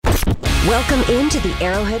Welcome into the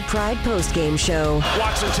Arrowhead Pride postgame show.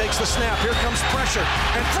 Watson takes the snap. Here comes pressure.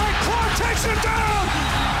 And Frank Clark takes it down!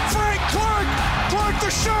 Frank Clark! Clark the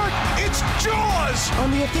Shark! It's Jaws!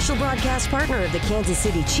 On the official broadcast partner of the Kansas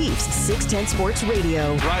City Chiefs, 610 Sports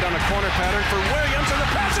Radio. Right on a corner pattern for Williams, and the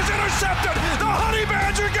pass is intercepted! The Honey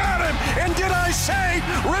Badger got him! And did I say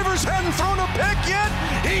Rivers hadn't thrown a pick yet?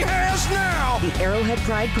 He has now! The Arrowhead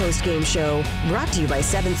Pride postgame show, brought to you by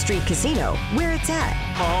 7th Street Casino, where it's at.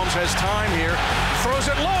 Mahomes has time here. Throws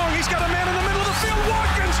it long. He's got a man in the middle of the field.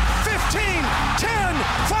 Watkins, 15, 10,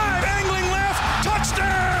 5, angling left.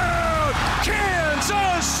 Touchdown!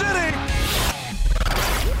 Kansas City!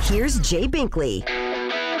 Here's Jay Binkley.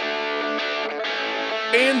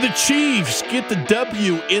 And the Chiefs get the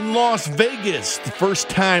W in Las Vegas. The first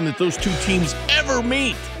time that those two teams ever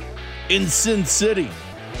meet in Sin City.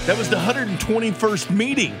 That was the 121st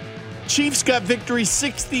meeting. Chiefs got victory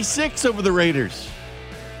 66 over the Raiders.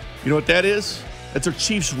 You know what that is? That's a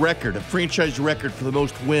Chiefs record, a franchise record for the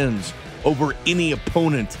most wins over any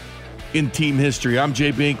opponent in team history. I'm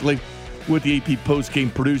Jay Binkley with the AP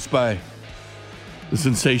postgame, produced by the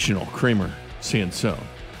sensational Kramer Sansone.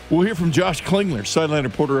 We'll hear from Josh Klingler, sideline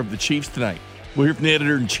reporter of the Chiefs tonight. We'll hear from the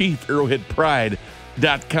editor-in-chief,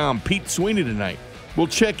 arrowheadpride.com, Pete Sweeney tonight. We'll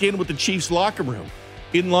check in with the Chiefs locker room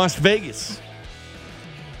in Las Vegas.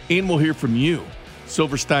 And we'll hear from you.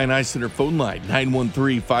 Silverstein Ice Center phone line,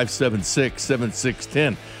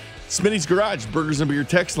 913-576-7610. Smitty's Garage, Burgers and Beer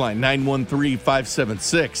text line,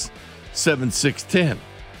 913-576-7610.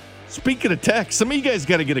 Speaking of text, some of you guys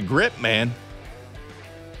got to get a grip, man.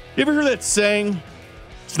 You ever heard that saying,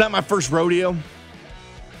 it's not my first rodeo?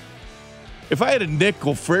 If I had a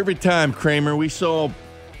nickel for every time, Kramer, we saw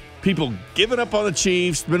people giving up on the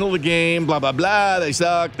Chiefs, middle of the game, blah, blah, blah, they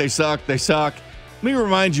suck, they suck, they suck. Let me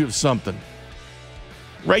remind you of something.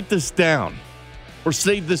 Write this down or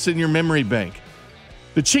save this in your memory bank.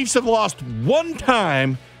 The Chiefs have lost one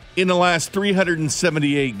time in the last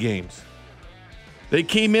 378 games. They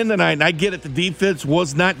came in tonight, and I get it, the defense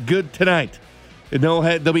was not good tonight. And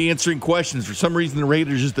they'll be answering questions. For some reason, the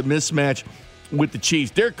Raiders just a mismatch with the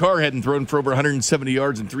Chiefs. Derek Carr hadn't thrown for over 170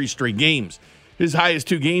 yards in 3 straight games. His highest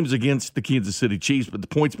 2 games against the Kansas City Chiefs, but the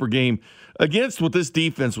points per game against with this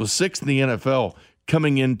defense was 6th in the NFL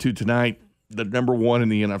coming into tonight, the number 1 in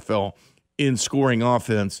the NFL in scoring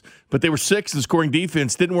offense. But they were 6th in scoring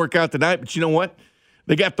defense. Didn't work out tonight, but you know what?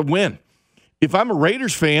 They got the win. If I'm a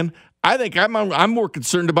Raiders fan, I think I'm more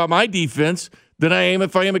concerned about my defense than I am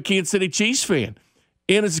if I am a Kansas City Chiefs fan.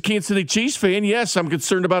 And as a Kansas City Chiefs fan, yes, I'm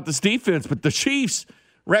concerned about this defense, but the Chiefs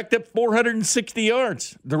racked up 460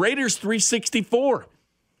 yards. The Raiders, 364.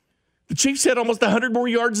 The Chiefs had almost 100 more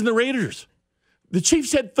yards than the Raiders. The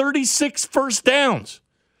Chiefs had 36 first downs.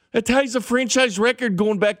 That ties a franchise record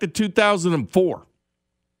going back to 2004.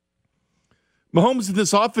 Mahomes in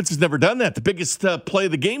this offense has never done that. The biggest play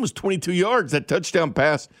of the game was 22 yards, that touchdown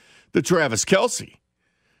pass to Travis Kelce.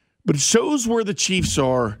 But it shows where the Chiefs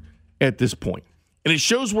are at this point. And it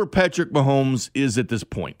shows where Patrick Mahomes is at this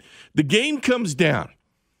point. The game comes down.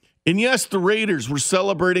 And yes, the Raiders were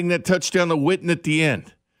celebrating that touchdown to Witten at the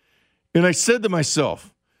end. And I said to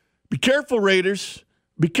myself, be careful, Raiders.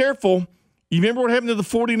 Be careful. You remember what happened to the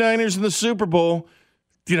 49ers in the Super Bowl?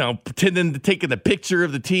 You know, pretending to take the picture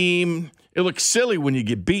of the team. It looks silly when you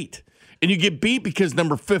get beat. And you get beat because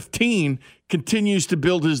number 15 continues to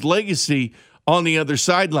build his legacy on the other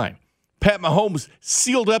sideline. Pat Mahomes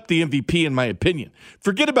sealed up the MVP, in my opinion.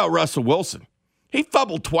 Forget about Russell Wilson. He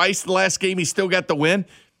fumbled twice the last game. He still got the win.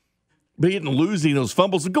 But he didn't lose those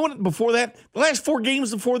fumbles. And going before that, the last 4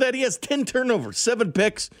 games before that, he has 10 turnovers, 7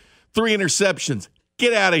 picks, 3 interceptions.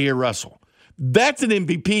 Get out of here, Russell. That's an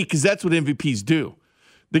MVP because that's what MVPs do.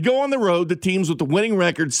 They go on the road to teams with the winning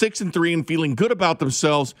record, 6-3, and feeling good about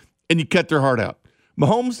themselves, and you cut their heart out.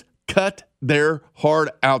 Mahomes cut their heart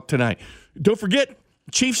out tonight. Don't forget,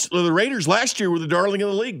 Chiefs, the Raiders last year were the darling of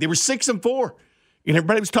the league. They were 6-4, and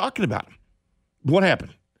everybody was talking about them. What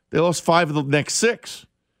happened? They lost 5 of the next 6.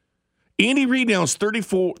 Andy Reid now is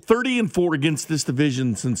 30-4 against this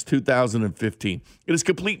division since 2015. It is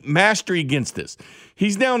complete mastery against this.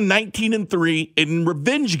 He's now 19-3 in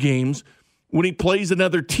revenge games when he plays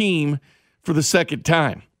another team for the second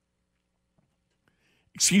time.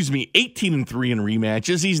 18-3 in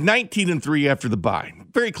rematches. He's 19-3 after the bye.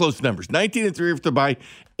 Very close numbers. 19-3 after the bye,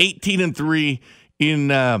 18-3 in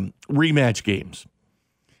rematch games.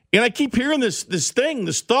 And I keep hearing this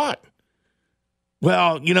thought.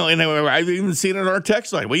 Well, you know, and I've even seen it on our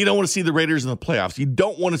text line. Well, you don't want to see the Raiders in the playoffs. You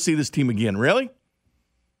don't want to see this team again. Really?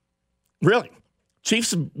 Really?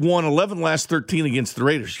 Chiefs have won 11 last 13 against the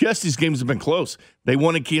Raiders. Yes, these games have been close. They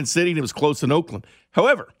won in Kansas City, and it was close in Oakland.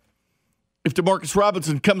 However, if DeMarcus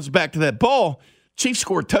Robinson comes back to that ball, Chiefs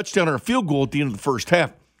score a touchdown or a field goal at the end of the first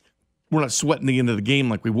half. We're not sweating the end of the game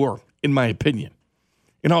like we were, in my opinion.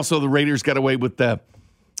 And also the Raiders got away with the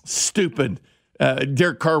stupid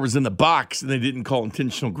Derek Carr was in the box and they didn't call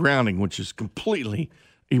intentional grounding, which is completely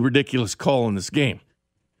a ridiculous call in this game.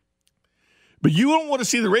 But you don't want to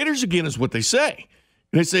see the Raiders again is what they say.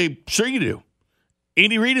 And they say, sure you do.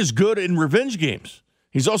 Andy Reid is good in revenge games.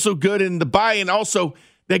 He's also good in the bye, and also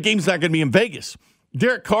that game's not going to be in Vegas.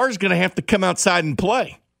 Derek Carr is going to have to come outside and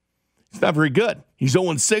play. He's not very good. He's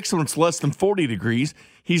 0-6 when it's less than 40 degrees.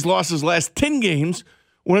 He's lost his last 10 games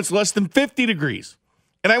when it's less than 50 degrees.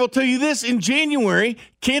 And I will tell you this, in January,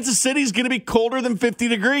 Kansas City is going to be colder than 50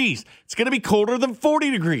 degrees. It's going to be colder than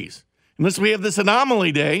 40 degrees, unless we have this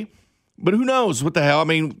anomaly day. But who knows what the hell? I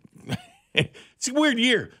mean, it's a weird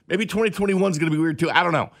year. Maybe 2021 is going to be weird too. I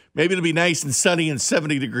don't know. Maybe it'll be nice and sunny and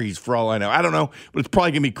 70 degrees for all I know. I don't know, but it's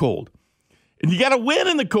probably going to be cold. And you got to win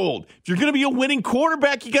in the cold. If you're going to be a winning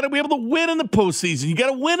quarterback, you got to be able to win in the postseason. You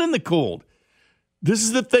got to win in the cold. This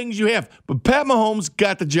is the things you have. But Pat Mahomes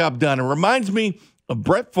got the job done. It reminds me of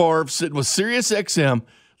Brett Favre sitting with SiriusXM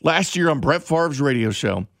last year on Brett Favre's radio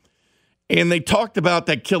show. And they talked about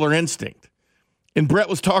that killer instinct. And Brett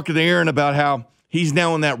was talking to Aaron about how he's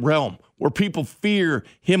now in that realm where people fear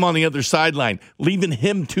him on the other sideline, leaving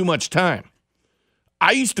him too much time.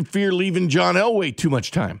 I used to fear leaving John Elway too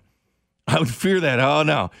much time. I would fear that. Oh,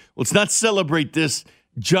 no. Let's not celebrate this.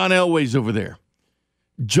 John Elway's over there.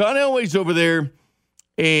 John Elway's over there,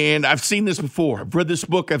 and I've seen this before. I've read this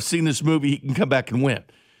book. I've seen this movie. He can come back and win.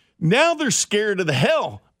 Now they're scared of the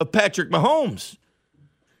hell of Patrick Mahomes.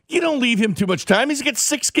 You don't leave him too much time. He's got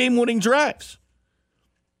 6 game-winning drives.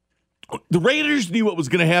 The Raiders knew what was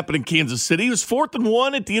going to happen in Kansas City. It was 4th and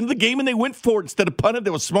 1 at the end of the game, and they went for it instead of punting.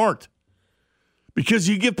 That was smart. Because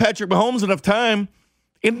you give Patrick Mahomes enough time,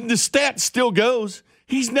 and the stat still goes,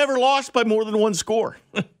 he's never lost by more than 1 score.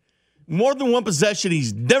 More than 1 possession,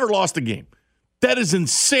 he's never lost a game. That is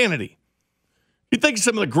insanity. You think of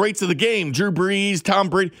some of the greats of the game, Drew Brees, Tom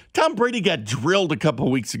Brady. Tom Brady got drilled a couple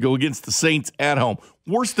of weeks ago against the Saints at home.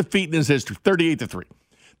 Worst defeat in his history, 38-3.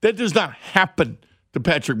 That does not happen to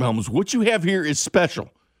Patrick Mahomes. What you have here is special.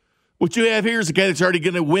 What you have here is a guy that's already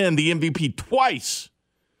going to win the MVP twice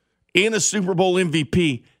and a Super Bowl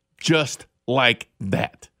MVP just like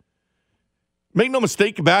that. Make no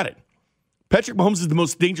mistake about it. Patrick Mahomes is the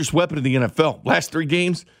most dangerous weapon in the NFL. Last 3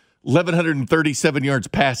 games, 1,137 yards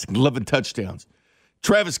passing, 11 touchdowns.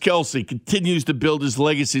 Travis Kelce continues to build his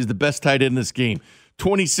legacy as the best tight end in this game.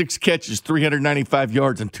 26 catches, 395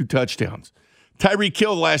 yards, and 2 touchdowns. Tyreek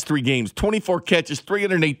Hill the last 3 games, 24 catches,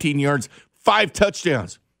 318 yards, 5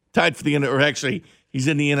 touchdowns. Tied for the end, or actually, he's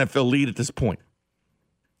in the NFL lead at this point.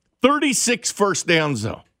 36 first downs,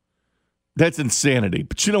 though. That's insanity.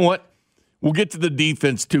 But you know what? We'll get to the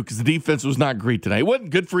defense, too, because the defense was not great tonight. It wasn't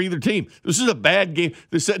good for either team. This is a bad game.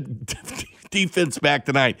 They said defense back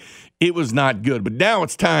tonight. It was not good. But now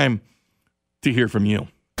it's time to hear from you.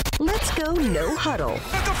 Let's go no huddle.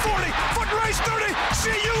 At the 40, foot race 30, see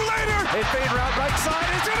you later. A fade route right side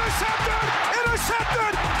is intercepted.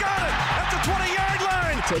 Intercepted. Got it at the 20-yard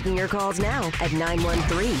line. Taking your calls now at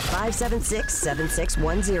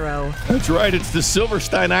 913-576-7610. That's right. It's the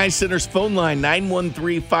Silverstein Eye Center's phone line,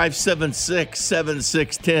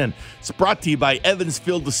 913-576-7610. It's brought to you by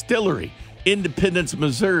Evansville Distillery, Independence,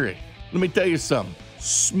 Missouri. Let me tell you something.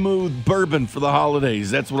 Smooth bourbon for the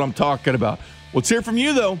holidays. That's what I'm talking about. Let's hear from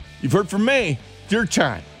you, though. You've heard from me. It's your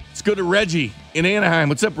time. Let's go to Reggie in Anaheim.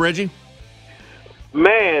 What's up, Reggie?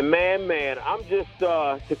 Man. I'm just,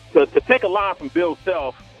 to take a line from Bill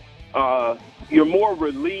Self, you're more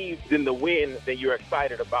relieved in the win than you're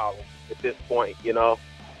excited about at this point, you know.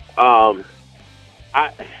 The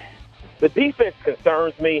defense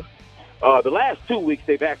concerns me. The last 2 weeks,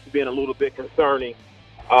 they've actually been a little bit concerning.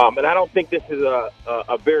 And I don't think this is a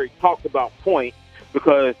very talked about point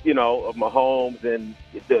because, you know, of Mahomes and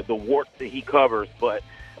the warts that he covers. But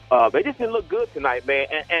they just didn't look good tonight, man.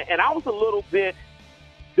 And I was a little bit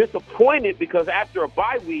disappointed because after a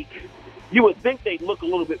bye week, you would think they'd look a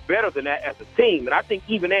little bit better than that as a team. And I think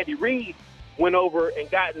even Andy Reid went over and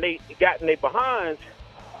got in their behinds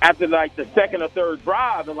after like the second or third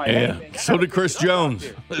drive. And like, yeah, hey, man, so did Chris Jones.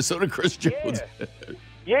 So did Chris Jones.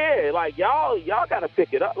 Yeah, like y'all got to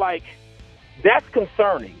pick it up. Like that's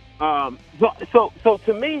concerning. So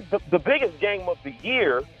to me, the biggest game of the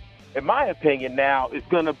year, in my opinion, now is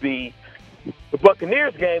going to be the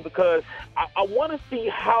Buccaneers game because I want to see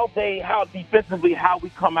how defensively how we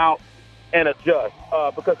come out and adjust.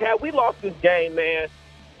 Because had we lost this game, man,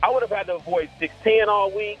 I would have had to avoid 610 all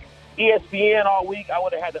week, ESPN all week. I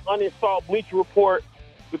would have had to uninstall Bleacher Report.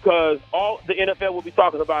 because all the NFL will be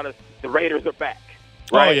talking about is the Raiders are back.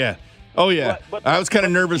 Right? Oh, yeah. But I was kind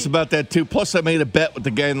of nervous about that, too. Plus, I made a bet with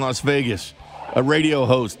the guy in Las Vegas, a radio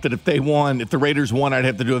host, that if the Raiders won, I'd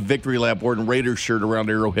have to do a victory lap wearing a Raiders shirt around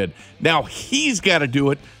Arrowhead. Now he's got to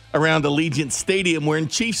do it around Allegiant Stadium wearing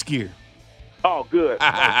Chiefs gear. Oh, good.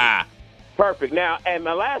 Perfect. Now, and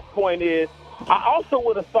my last point is, I also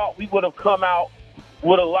would have thought we would have come out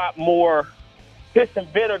with a lot more piss and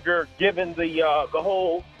vinegar, given the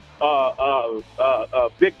whole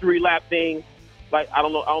victory lap thing. Like, I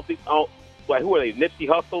don't know. Like, who are they? Nipsey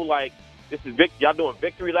Hussle? Like, this is y'all doing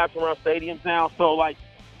victory laps around stadiums now. So, like,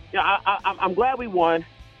 yeah, I'm glad we won.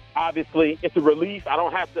 Obviously, it's a relief. I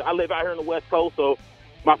don't have to. I live out here on the West Coast, so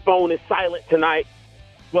my phone is silent tonight.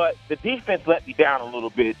 But the defense let me down a little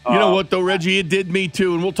bit. You know what, though, Reggie? It did me,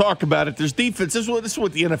 too, and we'll talk about it. There's defense. This is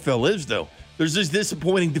what the NFL is, though. There's these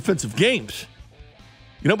disappointing defensive games.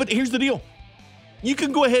 But here's the deal. You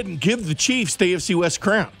can go ahead and give the Chiefs the AFC West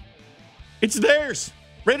crown. It's theirs.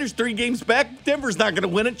 Raiders 3 games back. Denver's not going to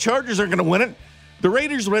win it. Chargers aren't going to win it. The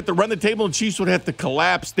Raiders would have to run the table, and Chiefs would have to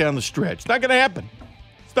collapse down the stretch. It's not going to happen.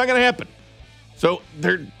 It's not going to happen. So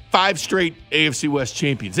they're 5 straight AFC West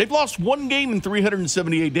champions. They've lost 1 game in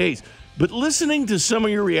 378 days. But listening to some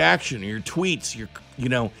of your reaction, your tweets,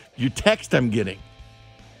 your text I'm getting,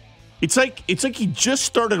 it's like you just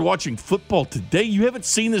started watching football today. You haven't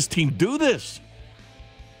seen this team do this.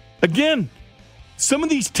 Again, some of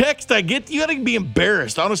these texts I get, you got to be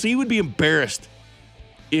embarrassed. Honestly, you would be embarrassed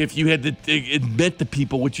if you had to admit to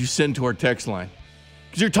people what you send to our text line.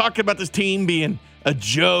 Because you're talking about this team being a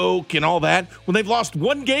joke and all that when they've lost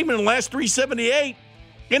 1 game in the last 378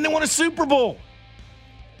 and they won a Super Bowl.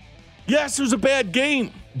 Yes, it was a bad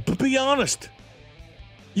game, but be honest.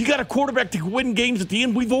 You got a quarterback to win games at the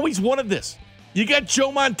end. We've always wanted this. You got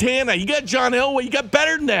Joe Montana. You got John Elway. You got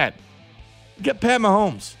better than that. You got Pat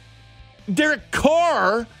Mahomes. Derek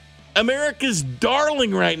Carr, America's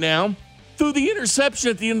darling right now, threw the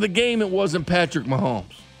interception at the end of the game. It wasn't Patrick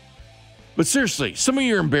Mahomes. But seriously, some of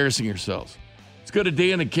you are embarrassing yourselves. Let's go to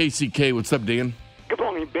Dan and KCK. What's up, Dan? Good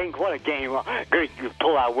morning, Bink. What a game. Great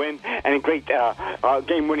pull-out win and a great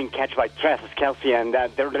game-winning catch by Travis Kelce and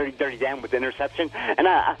Dirty Dan with the interception. And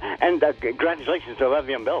congratulations to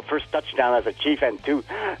Le'Veon Bell. First touchdown as a Chief and 2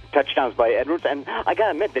 touchdowns by Edwards. And I got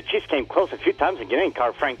to admit, the Chiefs came close a few times in getting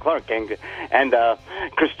Frank Clark and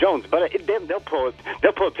Chris Jones. But they'll pull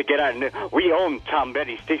it together. And we own Tom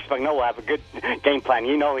Brady. Steve Spagnuolo will have a good game plan.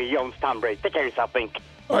 He owns Tom Brady. Take care of yourself, Bink.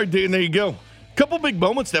 All right, Dan, there you go. Couple big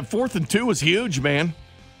moments. That 4th and 2 was huge, man.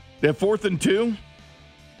 That 4th and 2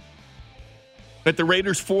 at the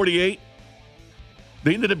Raiders 48.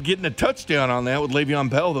 They ended up getting a touchdown on that with Le'Veon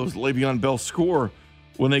Bell. That was Le'Veon Bell's score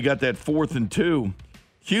when they got that 4th and 2.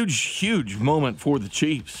 Huge moment for the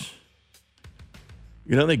Chiefs.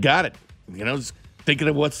 They got it. Just thinking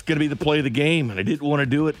of what's going to be the play of the game, and I didn't want to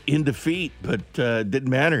do it in defeat, but it didn't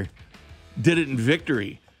matter. Did it in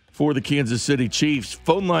victory for the Kansas City Chiefs.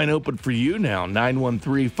 Phone line open for you now,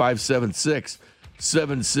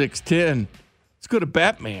 913-576-7610. Let's go to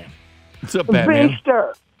Batman. What's up, Batman?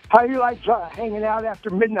 Bingster, how you like hanging out after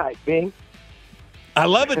midnight, Bing? I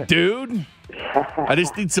love it, dude. I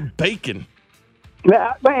just need some bacon.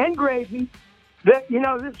 Yeah, and gravy.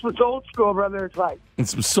 This was old school, brother. It's like... And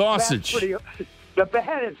some sausage. The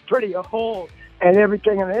bat is pretty old and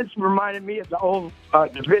everything, and this reminded me of the old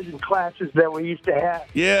division classes that we used to have.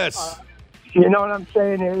 Yes. You know what I'm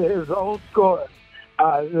saying? It was old school.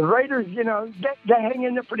 The Raiders, they hang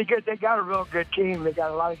in there pretty good. They got a real good team. They got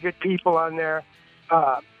a lot of good people on there.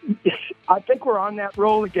 I think we're on that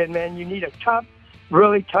roll again, man. You need a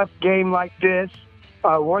really tough game like this.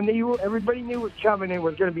 One that everybody knew was coming and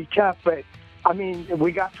was going to be tough, but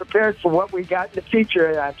we got prepared for what we got in the future,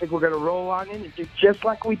 and I think we're going to roll on in and do just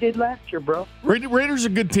like we did last year, bro. Raiders are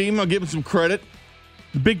a good team. I'll give them some credit.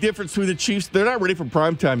 The big difference between the Chiefs, they're not ready for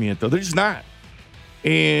primetime yet, though. They're just not.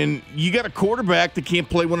 And you got a quarterback that can't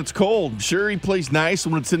play when it's cold. Sure, he plays nice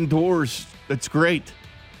when it's indoors. That's great.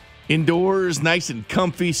 Indoors, nice and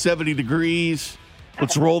comfy, 70 degrees.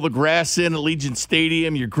 Let's roll the grass in at Allegiant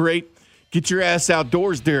Stadium. You're great. Get your ass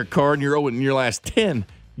outdoors, Derek Carr, and you're 0 in your last 10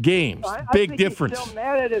 games. Big difference. He's still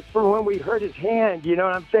mad at us for when we hurt his hand. You know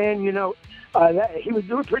what I'm saying? He was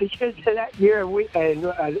doing pretty good that year. We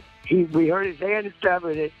hurt his hand and stuff,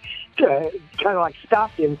 and it kind of like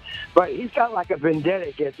stopped him. But he's got like a vendetta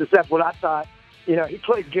against us. That's what I thought. He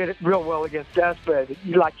played real well against us, but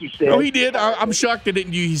like you said. Oh, he did. I'm shocked they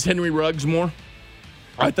didn't use Henry Ruggs more.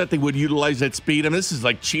 I thought they would utilize that speed. This is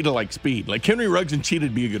like cheetah-like speed. Like Henry Ruggs and Cheetah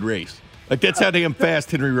would be a good race. Like, that's how damn fast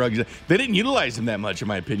Henry Ruggs is. They didn't utilize him that much, in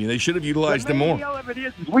my opinion. They should have utilized him more. All of it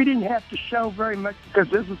is we didn't have to show very much because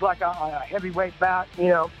this was like a heavyweight bout.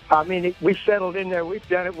 I mean, we settled in there. We've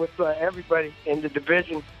done it with everybody in the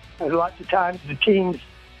division. And lots of times the teams,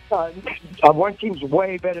 one team's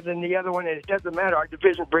way better than the other one, and it doesn't matter. Our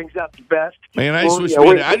division brings out the best. Man, I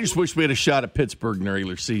just wish we had a shot at Pittsburgh in the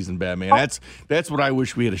regular season, bad man. That's what I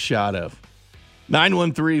wish we had a shot of.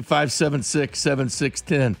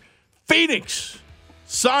 913-576-7610. Phoenix,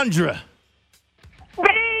 Sandra.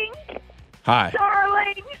 Bing! Hi.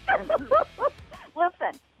 Darling!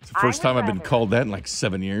 Listen. It's the first time I've been called that in like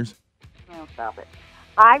 7 years. Oh, stop it.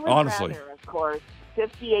 I would Honestly. rather, of course,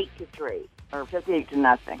 58-3 or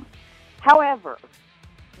 58-0. However,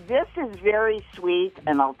 this is very sweet,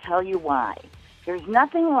 and I'll tell you why. There's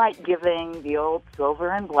nothing like giving the old silver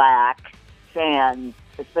and black fans,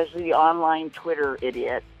 especially the online Twitter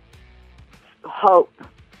idiots, hope.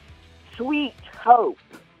 Sweet hope.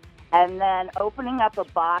 And then opening up a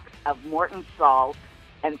box of Morton salt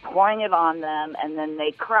and pouring it on them, and then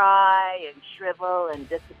they cry and shrivel and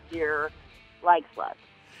disappear like slugs.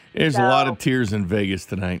 There's a lot of tears in Vegas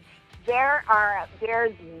tonight.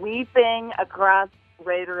 There's weeping across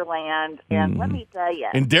Raiderland, and let me tell you.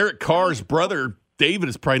 And Derek Carr's brother, David,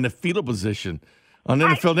 is probably in the fetal position on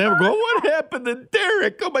NFL Network going, what happened to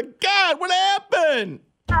Derek? Oh, my God, what happened?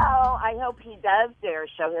 Oh, I hope he does dare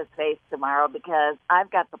show his face tomorrow because I've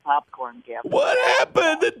got the popcorn gift. What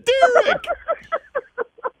happened to Derek?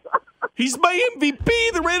 He's my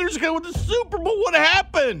MVP. The Raiders are going to win the Super Bowl. What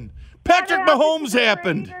happened? Patrick Mahomes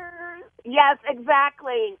happened. Raiders. Yes,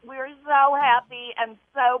 exactly. We're so happy and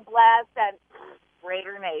so blessed. And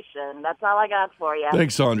Raider Nation. That's all I got for you.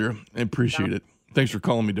 Thanks, Sandra. I appreciate it. Thanks for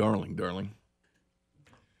calling me darling.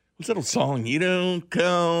 What's that old song? You don't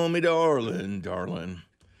call me darling.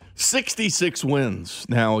 66 wins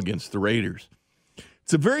now against the Raiders.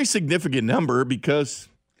 It's a very significant number because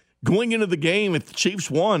going into the game, if the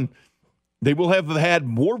Chiefs won, they will have had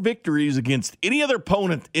more victories against any other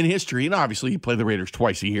opponent in history. And obviously, you play the Raiders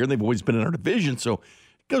twice a year, and they've always been in our division. So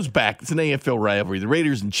it goes back. It's an AFL rivalry. The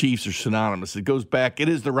Raiders and Chiefs are synonymous. It goes back. It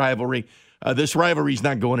is the rivalry. This rivalry is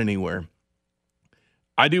not going anywhere.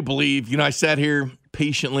 I do believe, I sat here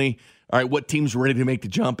patiently. All right, what team's ready to make the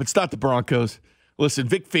jump? It's not the Broncos. Listen,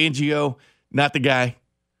 Vic Fangio, not the guy.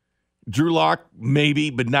 Drew Lock,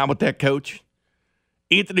 maybe, but not with that coach.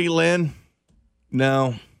 Anthony Lynn,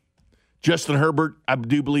 no. Justin Herbert, I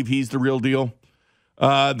do believe he's the real deal.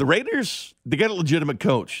 The Raiders, they got a legitimate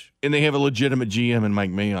coach, and they have a legitimate GM in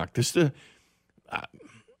Mike Mayock.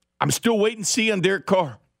 I'm still waiting to see on Derek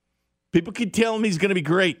Carr. People keep telling me he's going to be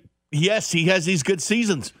great. Yes, he has these good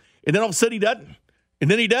seasons, and then all of a sudden he doesn't.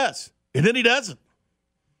 And then he does. And then he doesn't.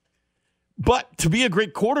 But to be a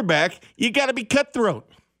great quarterback, you got to be cutthroat.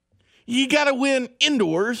 You got to win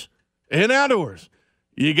indoors and outdoors.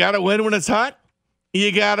 You got to win when it's hot.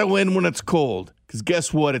 You got to win when it's cold. Because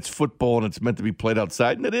guess what? It's football, and it's meant to be played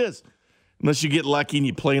outside, and it is. Unless you get lucky and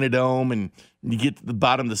you play in a dome and you get to the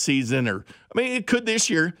bottom of the season. It could this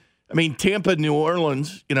year. Tampa, New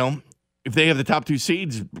Orleans, if they have the top two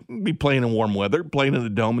seeds, be playing in warm weather, playing in the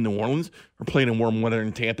dome in New Orleans, or playing in warm weather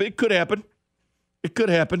in Tampa. It could happen. Let's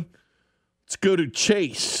go to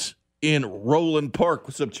Chase in Roland Park.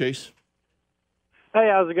 What's up, Chase? Hey,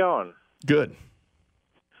 how's it going? Good.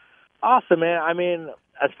 Awesome, man.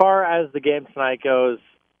 As far as the game tonight goes,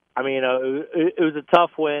 it was a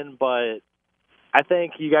tough win, but I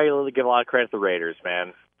think you got to really give a lot of credit to the Raiders,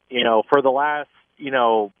 man. For the last, 8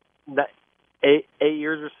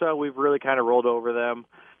 years or so, we've really kind of rolled over them,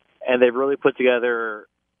 and they've really put together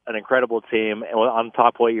an incredible team. And on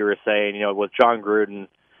top of what you were saying, with John Gruden,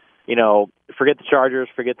 forget the Chargers,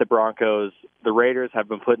 forget the Broncos. The Raiders have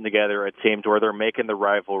been putting together a team to where they're making the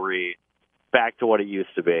rivalry back to what it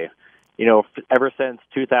used to be. Ever since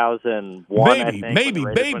 2001,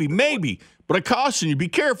 maybe. But I caution you, be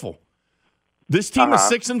careful. This team is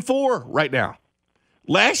 6-4 right now.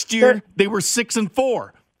 Last year, they were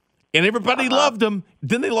 6-4. And everybody loved them.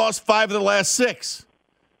 Then they lost 5 of their last 6.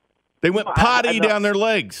 They went potty down their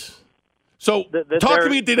legs. So talk to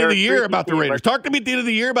me at the end of the year about the Raiders. Talk to me at the end of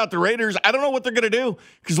the year about the Raiders. I don't know what they're going to do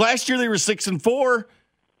because last year they were 6-4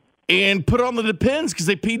 and put on the depends because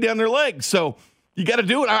they peed down their legs. So you got to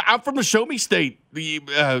do it. I'm from the show me state. You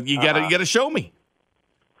got to show me.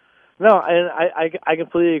 No, and I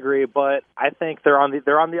completely agree, but I think they're on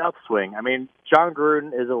the upswing. John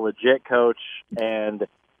Gruden is a legit coach, and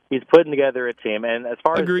he's putting together a team. And as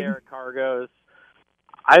far as Derek Carr goes,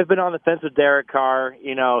 I've been on the fence with Derek Carr.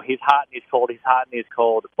 He's hot and he's cold. He's hot and he's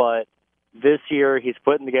cold. But this year, he's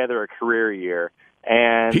putting together a career year.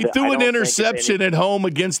 And he threw an interception at home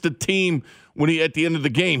against the team when at the end of the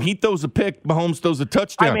game. He throws a pick, Mahomes throws a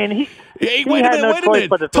touchdown. I mean, wait a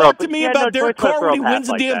minute. Talk to me about Derek Carr when he wins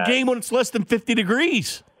a damn game when it's less than 50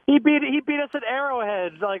 degrees. He beat us at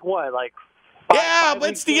Arrowhead, like what? Like but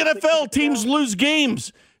it's the NFL. Teams lose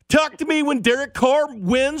games. Talk to me when Derek Carr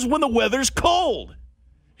wins when the weather's cold.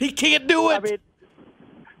 He can't do it. I mean,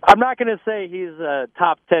 I'm not going to say he's a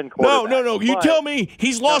top 10 quarterback. No. You tell me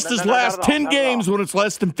he's lost his last 10 games when it's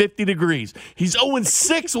less than 50 degrees. He's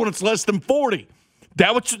 0-6 when it's less than 40.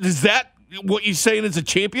 Is that what you're saying is a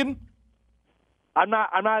champion? I'm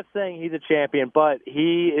not saying he's a champion, but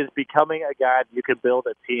he is becoming a guy that you can build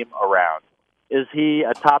a team around. Is he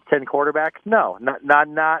a top 10 quarterback? No,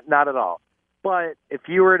 not at all. But if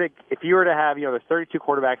you were to have, there's 32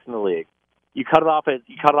 quarterbacks in the league. You cut it off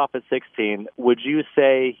at 16. Would you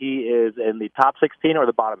say he is in the top 16 or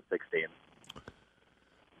the bottom 16?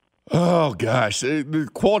 Oh gosh, the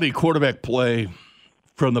quality quarterback play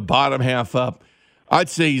from the bottom half up. I'd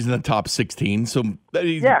say he's in the top 16. So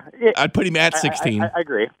I'd put him at 16. I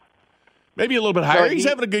agree. Maybe a little bit higher. He's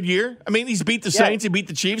having a good year. I mean, he's beat the Saints. He beat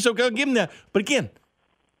the Chiefs. So I'll give him that. But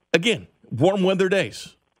again, warm weather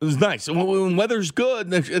days. It was nice. And when weather's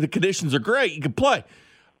good and the conditions are great, you can play.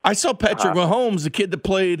 I saw Patrick Mahomes, the kid that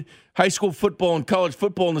played high school football and college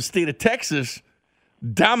football in the state of Texas,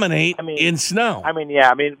 dominate in snow.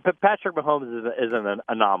 But Patrick Mahomes is an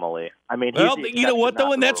anomaly. You know what,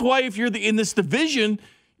 though? And that's why if you're in this division,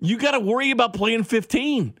 you got to worry about playing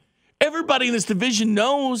 15. Everybody in this division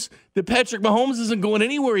knows that Patrick Mahomes isn't going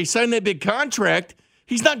anywhere. He signed that big contract.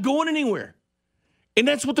 He's not going anywhere. And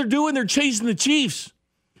that's what they're doing. They're chasing the Chiefs.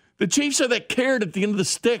 The Chiefs are that carrot at the end of the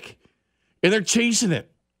stick, and they're chasing it.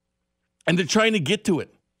 And they're trying to get to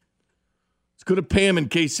it. Let's go to Pam in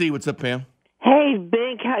KC. What's up, Pam? Hey,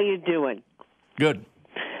 Bink, how you doing? Good.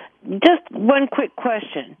 Just one quick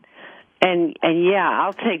question. And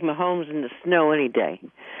I'll take Mahomes in the snow any day.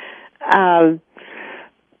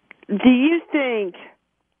 Do you think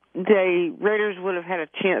the Raiders would have had a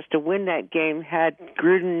chance to win that game had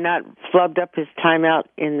Gruden not flubbed up his timeout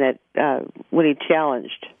in that when he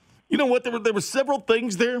challenged? You know what? There were several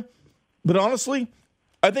things there, but honestly,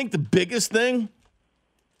 I think the biggest thing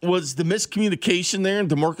was the miscommunication there and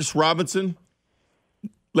DeMarcus Robinson,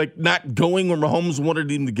 like not going where Mahomes wanted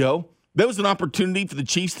him to go. That was an opportunity for the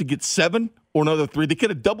Chiefs to get 7 or another 3. They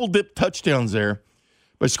could have double-dipped touchdowns there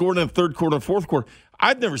by scoring in the third quarter and fourth quarter.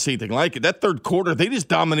 I've never seen anything like it. That third quarter, they just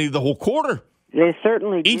dominated the whole quarter. They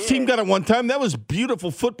certainly did. Each team got it one time. That was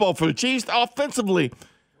beautiful football for the Chiefs. Offensively,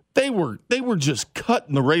 they were just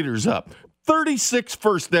cutting the Raiders up. 36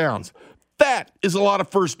 first downs. That is a lot of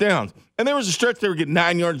first downs. And there was a stretch they were getting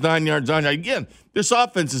 9 yards. Again, this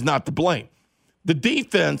offense is not to blame. The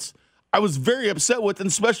defense, I was very upset with,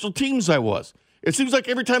 and special teams I was. It seems like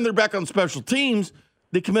every time they're back on special teams,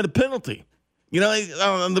 they commit a penalty.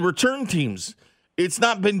 On the return teams, it's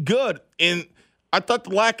not been good. And I thought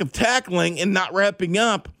the lack of tackling and not wrapping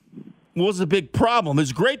up was a big problem.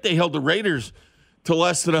 It's great they held the Raiders to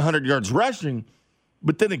less than 100 yards rushing,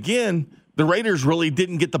 but then again, the Raiders really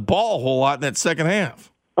didn't get the ball a whole lot in that second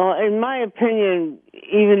half. Well, in my opinion,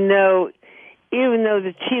 even though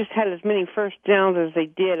the Chiefs had as many first downs as they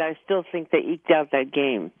did, I still think they eked out that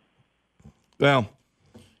game. Well,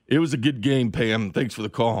 it was a good game, Pam. Thanks for the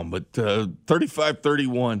call. But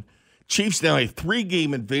 35-31, Chiefs now a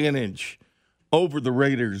 3-game advantage over the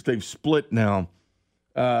Raiders. They've split now.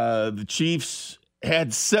 The Chiefs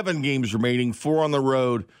had 7 games remaining, 4 on the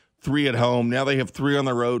road, 3 at home. Now they have 3 on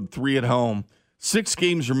the road, 3 at home. 6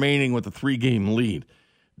 games remaining with a 3-game lead.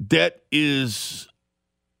 That is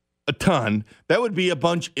a ton. That would be a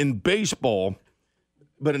bunch in baseball,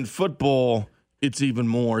 but in football, it's even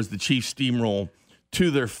more as the Chiefs steamroll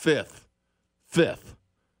to their fifth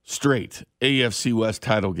straight AFC West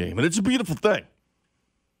title game. And it's a beautiful thing.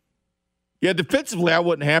 Yeah, defensively, I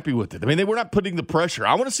wasn't happy with it. I mean, they were not putting the pressure.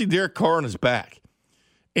 I want to see Derek Carr on his back.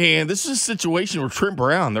 And this is a situation where Trent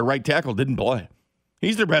Brown, their right tackle, didn't play.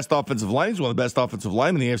 He's their best offensive line. He's one of the best offensive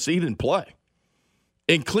linemen in the AFC. He didn't play.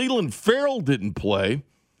 And Cleveland Farrell didn't play.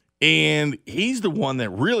 And he's the one that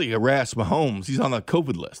really harassed Mahomes. He's on the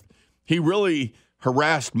COVID list. He really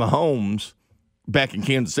harassed Mahomes back in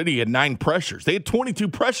Kansas City. He had 9 pressures. They had 22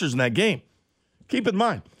 pressures in that game. Keep in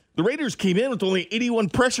mind, the Raiders came in with only 81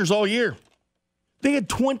 pressures all year. They had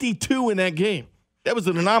 22 in that game. That was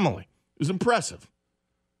an anomaly. It was impressive.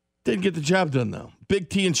 Didn't get the job done, though. Big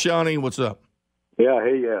T and Shawnee, what's up? Yeah,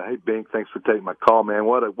 hey, Bink. Thanks for taking my call, man.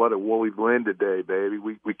 What a woolly blend today, baby.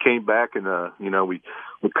 We came back and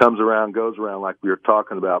what comes around goes around, like we were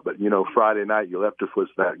talking about. But Friday night you left us with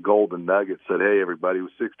that golden nugget. Said, hey, everybody,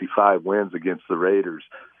 with 65 wins against the Raiders.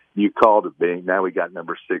 You called it, Bing. Now we got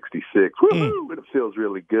number 66. Woo-hoo! It feels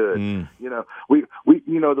really good. We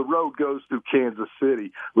the road goes through Kansas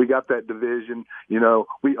City. We got that division.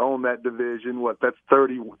 We own that division. That's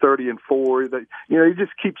 30-4. That he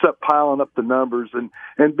just keeps up piling up the numbers. And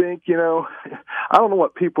Bink, I don't know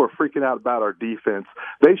what people are freaking out about our defense.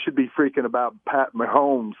 They should be freaking about Pat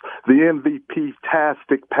Mahomes, the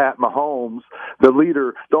MVP-tastic Pat Mahomes, the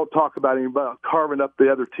leader. Don't talk about him about carving up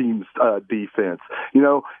the other team's defense.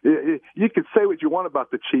 You could say what you want about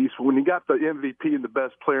the Chiefs, but when you got the MVP and the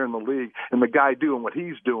best player in the league and the guy doing what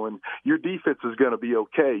he's doing, your defense is going to be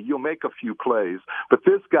okay. You'll make a few plays. But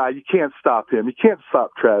this guy, you can't stop him. You can't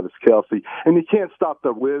stop Travis Kelce, and you can't stop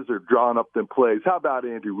the wizard drawing up them plays. How about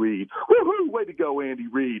Andy Reid? Woo-hoo! Way to go, Andy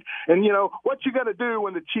Reid. And, what you going to do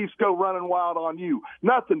when the Chiefs go running wild on you?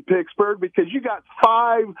 Nothing, Pittsburgh, because you got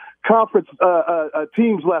 5 conference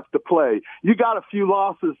teams left to play. You got a few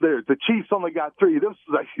losses there. The Chiefs only got 3. This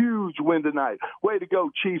is a huge win tonight. Way to go,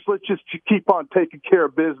 Chiefs. Let's just keep on taking care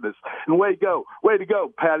of business. And way to go,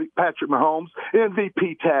 Patrick Mahomes,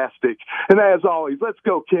 MVP-tastic. And as always, let's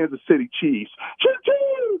go, Kansas City Chiefs.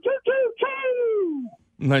 Choo-choo! Choo-choo-choo!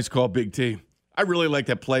 Nice call, Big T. I really like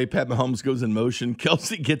that play. Pat Mahomes goes in motion.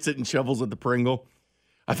 Kelce gets it and shovels at the Pringle.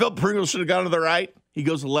 I felt Pringle should have gone to the right. He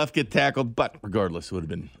goes to the left, get tackled. But regardless, it would have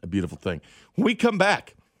been a beautiful thing. When we come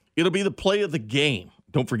back, it'll be the play of the game.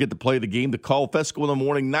 Don't forget to play the game. The call, Fesco in the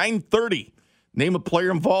morning, 9:30. Name a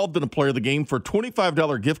player involved in a player of the game for a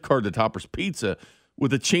 $25 gift card to Topper's Pizza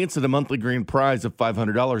with a chance at a monthly grand prize of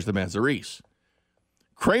 $500 to Mazzarese.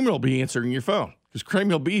 Kramer will be answering your phone because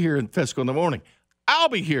Kramer will be here in Fesco in the morning. I'll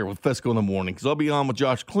be here with Fesco in the morning because I'll be on with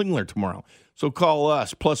Josh Klingler tomorrow. So call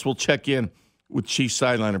us. Plus, we'll check in with Chief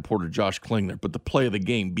sideline reporter Josh Klingler. But the play of the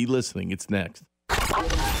game, be listening. It's next.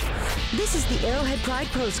 This is the Arrowhead Pride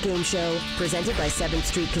Post-Game Show, presented by 7th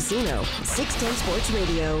Street Casino, 610 Sports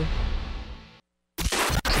Radio.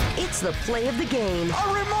 It's the play of the game.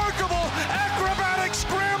 A remarkable acrobatic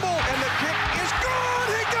scramble, and the kick is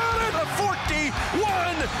good. He got it. A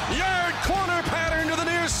 41-yard corner pattern to the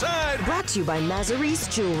near side. Brought to you by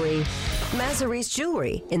Mazzarese Jewelry. Mazzarese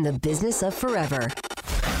Jewelry, in the business of forever.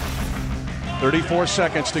 34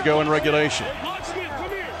 seconds to go in regulation.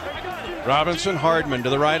 Robinson, Hardman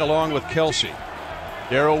to the right along with Kelce.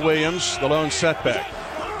 Darrell Williams, the lone setback.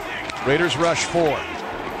 Raiders rush 4.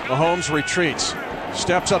 Mahomes retreats.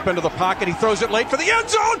 Steps up into the pocket. He throws it late for the end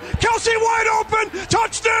zone. Kelce wide open.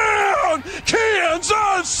 Touchdown!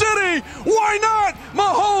 Kansas City! Why not?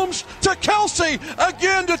 Mahomes to Kelce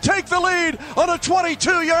again to take the lead on a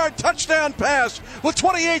 22-yard touchdown pass with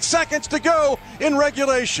 28 seconds to go in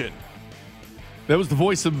regulation. That was the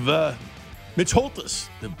voice of Mitch Holthus,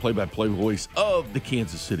 the play-by-play voice of the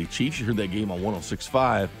Kansas City Chiefs. You heard that game on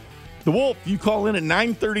 106.5. The Wolf, you call in at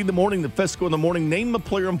 9:30 in the morning, the Fesco in the morning. Name the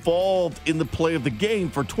player involved in the play of the game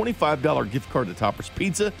for a $25 gift card to Topper's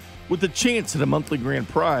Pizza with a chance at a monthly grand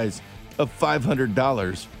prize of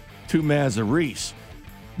 $500 to Mazzarese.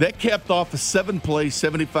 That capped off a 7-play,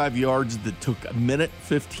 75 yards that took a minute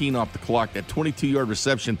 15 off the clock. That 22-yard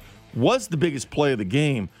reception was the biggest play of the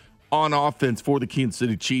game on offense for the Kansas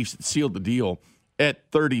City Chiefs. It sealed the deal at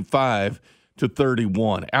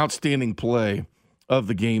 35-31. Outstanding play of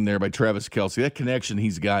the game there by Travis Kelce. That connection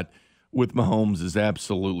he's got with Mahomes is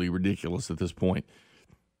absolutely ridiculous at this point.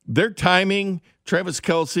 Their timing, Travis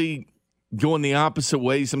Kelce going the opposite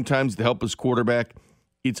way sometimes to help his quarterback,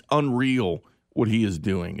 it's unreal what he is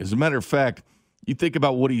doing. As a matter of fact, you think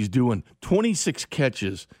about what he's doing, 26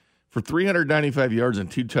 catches for 395 yards and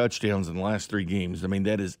 2 touchdowns in the last 3 games. I mean,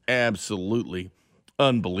 that is absolutely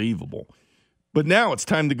unbelievable. But now it's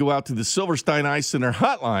time to go out to the Silverstein Eye Center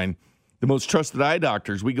hotline, the most trusted eye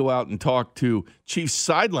doctors. We go out and talk to Chiefs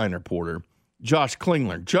sideline reporter Josh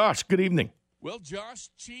Klingler. Josh, good evening. Well, Josh,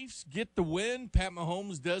 Chiefs get the win. Pat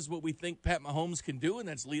Mahomes does what we think Pat Mahomes can do, and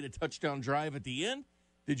that's lead a touchdown drive at the end.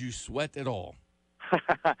 Did you sweat at all?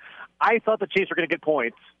 I thought the Chiefs were going to get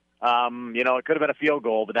points. It could have been a field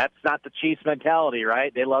goal, but that's not the Chiefs' mentality,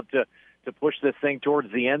 right? They love to push this thing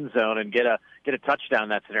towards the end zone and get a touchdown in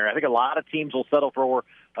that scenario. I think a lot of teams will settle for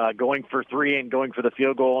going for 3 and going for the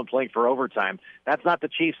field goal and playing for overtime. That's not the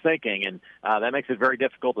Chiefs' thinking, and that makes it very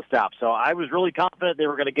difficult to stop. So I was really confident they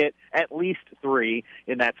were going to get at least 3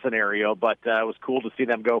 in that scenario, but it was cool to see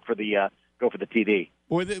them go for the TD.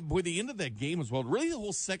 Boy, the end of that game as well. Really, the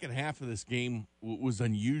whole second half of this game was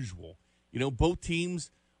unusual. Both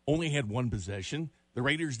teams only had 1 possession. The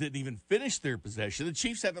Raiders didn't even finish their possession. The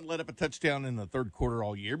Chiefs haven't let up a touchdown in the third quarter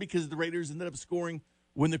all year because the Raiders ended up scoring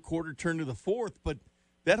when the quarter turned to the fourth. But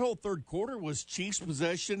that whole third quarter was Chiefs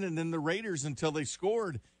possession and then the Raiders until they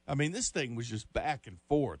scored. I mean, this thing was just back and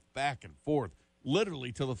forth,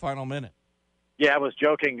 literally till the final minute. Yeah, I was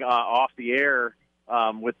joking off the air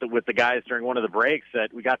with the guys during one of the breaks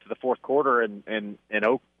that we got to the fourth quarter and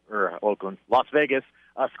Oakland, Las Vegas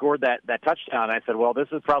scored that touchdown. I said, well, this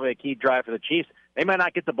is probably a key drive for the Chiefs. They might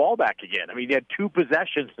not get the ball back again. I mean, they had 2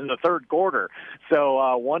 possessions in the third quarter,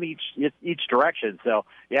 so one each direction. So,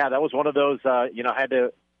 yeah, that was one of those, had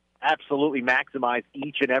to absolutely maximize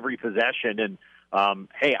each and every possession. And,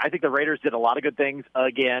 hey, I think the Raiders did a lot of good things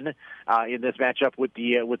again in this matchup with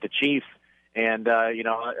the Chiefs. And,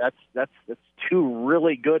 that's 2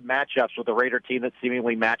 really good matchups with the Raider team that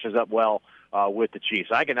seemingly matches up well with the Chiefs.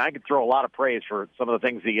 I can throw a lot of praise for some of the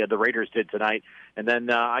things the Raiders did tonight. And then,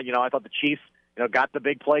 I thought the Chiefs, got the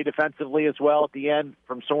big play defensively as well at the end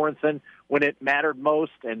from Sorensen when it mattered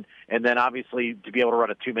most. And then obviously to be able to run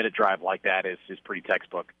a 2-minute drive like that is pretty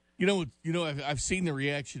textbook. I've seen the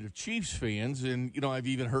reaction of Chiefs fans, and, I've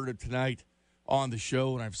even heard it tonight on the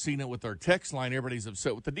show, and I've seen it with our text line. Everybody's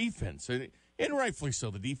upset with the defense, and rightfully so.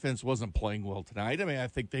 The defense wasn't playing well tonight. I mean, I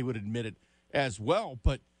think they would admit it as well.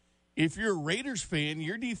 But if you're a Raiders fan,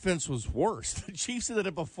 your defense was worse. The Chiefs ended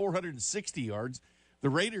up with 460 yards. The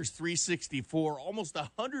Raiders 364, almost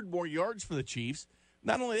 100 more yards for the Chiefs.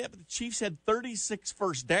 Not only that, but the Chiefs had 36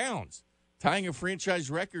 first downs, tying a franchise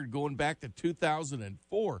record going back to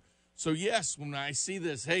 2004. So, yes, when I see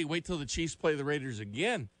this, hey, wait till the Chiefs play the Raiders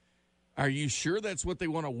again, are you sure that's what they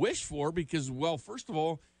want to wish for? Because, well, first of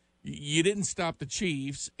all, you didn't stop the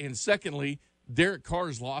Chiefs. And secondly, Derek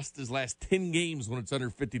Carr's lost his last 10 games when it's under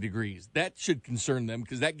 50 degrees. That should concern them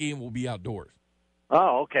because that game will be outdoors.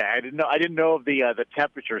 Oh, okay. I didn't know of the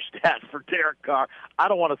temperature stat for Derek Carr. I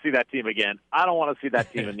don't want to see that team again. I don't want to see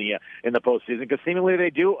that team in the postseason because seemingly they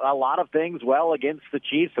do a lot of things well against the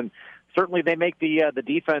Chiefs, and certainly they make the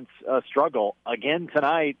defense struggle again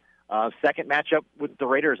tonight. Second matchup with the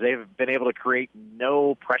Raiders, they've been able to create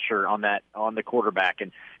no pressure on the quarterback,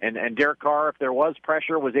 and Derek Carr, if there was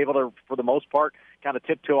pressure, was able to, for the most part, kind of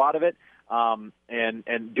tiptoe out of it.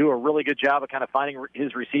 And do a really good job of kind of finding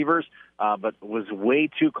his receivers, but was way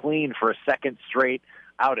too clean for a second straight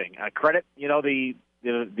outing. Credit,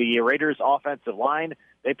 the Raiders' offensive line,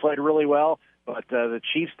 they played really well, but the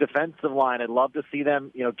Chiefs' defensive line, I'd love to see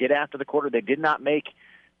them, get after the quarter. They did not make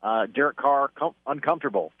Derek Carr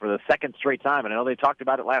uncomfortable for the second straight time. And I know they talked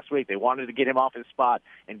about it last week. They wanted to get him off his spot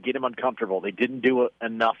and get him uncomfortable. They didn't do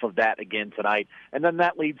enough of that again tonight. And then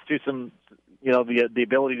that leads to some, the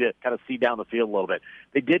ability to kind of see down the field a little bit.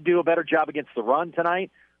 They did do a better job against the run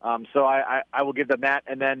tonight. So I will give them that.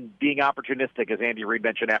 And then being opportunistic, as Andy Reid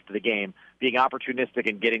mentioned after the game, being opportunistic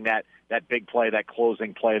and getting that big play, that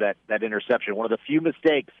closing play, that interception. One of the few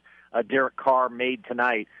mistakes Derek Carr made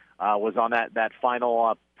tonight was on that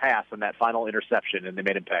final pass and that final interception, and they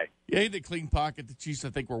made him pay. Yeah, he had a clean pocket. The Chiefs, I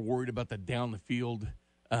think, were worried about the down the field,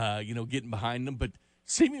 getting behind them. But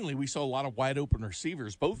seemingly we saw a lot of wide-open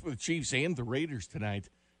receivers, both for the Chiefs and the Raiders tonight.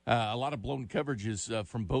 A lot of blown coverages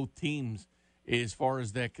from both teams as far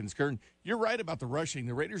as that concerned. You're right about the rushing.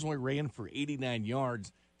 The Raiders only ran for 89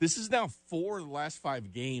 yards. This is now 4 of the last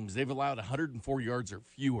 5 games. They've allowed 104 yards or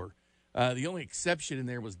fewer. The only exception in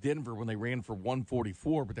there was Denver when they ran for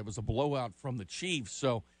 144, but that was a blowout from the Chiefs.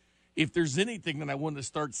 So if there's anything that I wanted to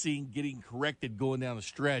start seeing getting corrected going down the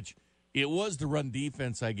stretch, it was the run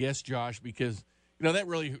defense, I guess, Josh, because that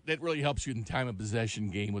really helps you in time of possession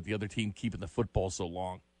game with the other team keeping the football so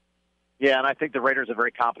long. Yeah, and I think the Raiders are a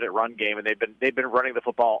very competent run game, and they've been running the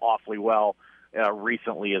football awfully well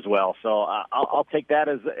recently as well. So I'll take that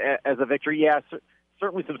as a victory. Yeah,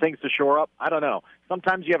 certainly some things to shore up. I don't know.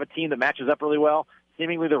 Sometimes you have a team that matches up really well.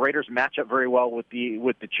 Seemingly the Raiders match up very well with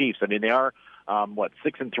the Chiefs. I mean, they are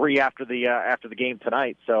 6-3 after the game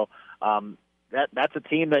tonight. So that's a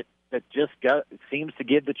team that just seems to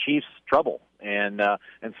give the Chiefs trouble, and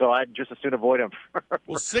so I'd just as soon avoid them.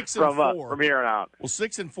 Well, 6-4 from here on out. Well,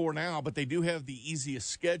 6-4 now, but they do have the easiest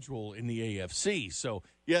schedule in the AFC. So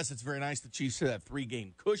yes, it's very nice the Chiefs have that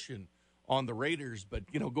 3-game cushion on the Raiders. But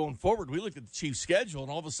going forward, we looked at the Chiefs' schedule,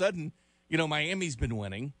 and all of a sudden, Miami's been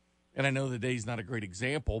winning, and I know the day's not a great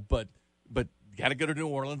example, but got to go to New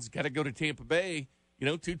Orleans, got to go to Tampa Bay.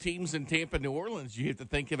 2 teams in Tampa and New Orleans, you have to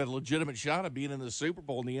think of a legitimate shot of being in the Super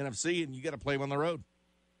Bowl in the NFC, and you got to play them on the road.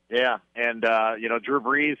 Yeah, and, Drew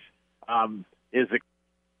Brees is a...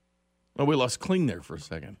 Oh, we lost Kling there for a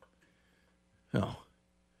second. Oh,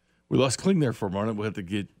 we lost Kling there for a moment. We'll have to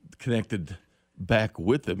get connected back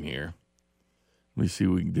with him here. Let me see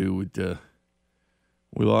what we can do with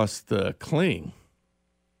We lost Kling.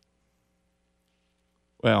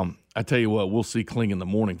 Well, I tell you what, we'll see Kling in the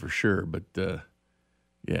morning for sure. But,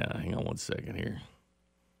 hang on one second here.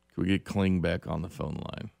 Can we get Kling back on the phone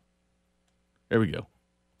line? There we go.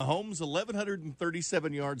 Mahomes,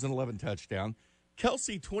 1,137 yards and 11 touchdowns.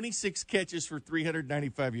 Kelce, 26 catches for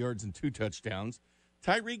 395 yards and 2 touchdowns.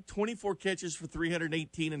 Tyreek, 24 catches for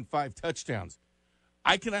 318 and 5 touchdowns.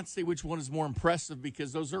 I cannot say which one is more impressive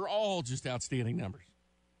because those are all just outstanding numbers.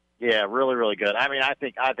 Yeah, really, really good. I mean, I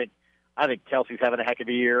think Kelce's having a heck of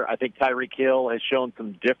a year. I think Tyreek Hill has shown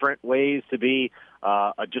some different ways to be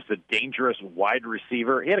just a dangerous wide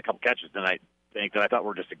receiver. He had a couple catches tonight, that I thought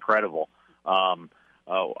were just incredible.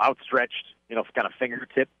 Outstretched, kind of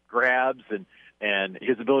fingertip grabs and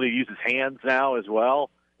his ability to use his hands now as well.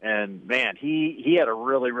 And man, he had a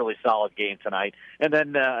really, really solid game tonight. And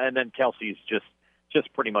then Kelce's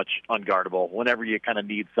just pretty much unguardable. Whenever you kind of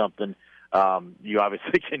need something, you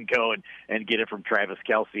obviously can go and get it from Travis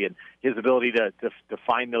Kelce, and his ability to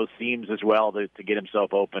find those seams as well to get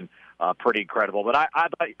himself open, pretty incredible. But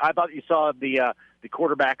I thought you saw the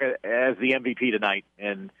quarterback as the MVP tonight,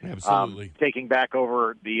 and absolutely taking back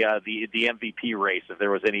over the MVP race. If there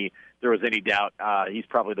was any doubt, he's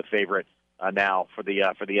probably the favorite now for the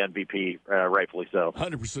MVP, rightfully so.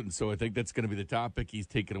 100% so. I think that's going to be the topic. He's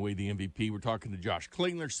taken away the MVP. We're talking to Josh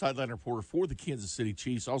Klingler, sideline reporter for the Kansas City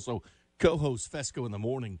Chiefs, also co-host Fesco in the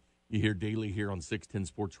Morning. You hear daily here on 610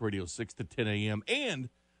 Sports Radio, 6 to 10 a.m. And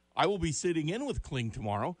I will be sitting in with Kling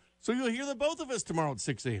tomorrow, so you'll hear the both of us tomorrow at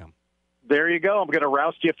 6 a.m. There you go. I'm going to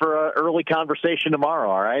roust you for an early conversation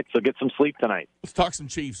tomorrow, all right? So get some sleep tonight. Let's talk some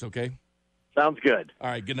Chiefs, okay? Sounds good. All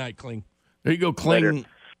right, good night, Kling. There you go, Kling.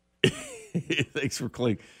 Thanks for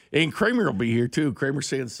Kling. And Kramer will be here, too. Kramer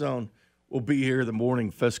Sansone will be here in the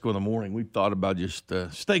morning, Fesco in the morning. We thought about just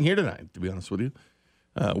staying here tonight, to be honest with you.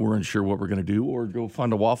 We're unsure what we're going to do, or go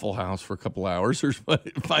find a Waffle House for a couple hours or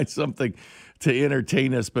find something to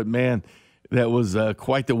entertain us. But, man, that was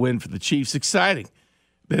quite the win for the Chiefs. Exciting.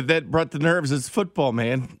 That brought the nerves. It's football,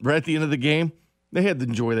 man. Right at the end of the game, they had to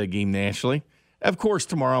enjoy that game nationally. Of course,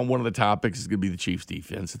 tomorrow one of the topics is going to be the Chiefs'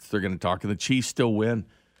 defense. They're going to talk, and the Chiefs still win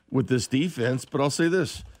with this defense. But I'll say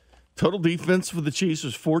this. Total defense for the Chiefs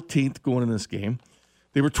was 14th going in this game.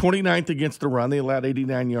 They were 29th against the run. They allowed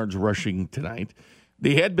 89 yards rushing tonight.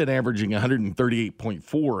 They had been averaging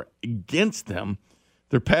 138.4 against them.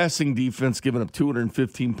 Their passing defense giving up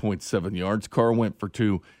 215.7 yards. Carr went for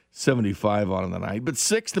 275 on the night, but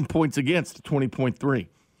 6th in points against, 20.3.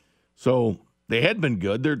 So they had been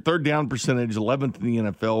good. Their third down percentage, 11th in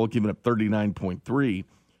the NFL, giving up 39.3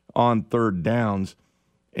 on third downs.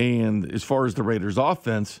 And as far as the Raiders'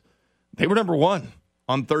 offense, they were number one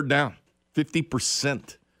on third down.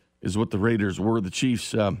 50% is what the Raiders were. The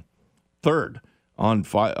Chiefs third on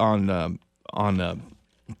third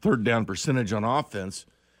down percentage on offense.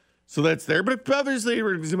 So that's there. But obviously,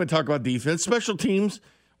 we're going to talk about defense. Special teams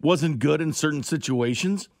wasn't good in certain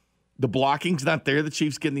situations. The blocking's not there. The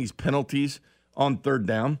Chiefs getting these penalties on third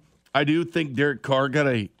down. I do think Derek Carr got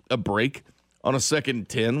a break on a 2nd and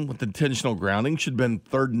 10 with intentional grounding. Should have been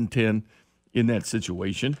 3rd and 10 in that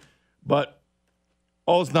situation. But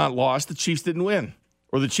all is not lost. The Chiefs didn't win,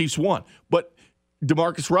 or the Chiefs won. But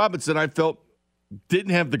Demarcus Robinson, I felt,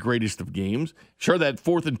 didn't have the greatest of games. Sure, that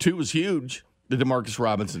 4th and 2 was huge that Demarcus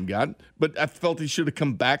Robinson got, but I felt he should have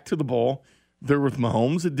come back to the ball there with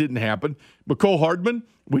Mahomes. It didn't happen. Mecole Hardman,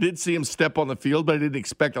 we did see him step on the field, but I didn't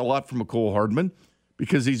expect a lot from Mecole Hardman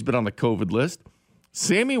because he's been on the COVID list.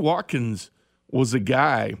 Sammy Watkins was a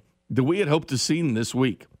guy that we had hoped to see this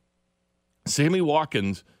week. Sammy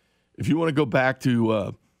Watkins, if you want to go back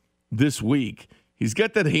to this week, he's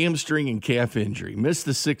got that hamstring and calf injury. Missed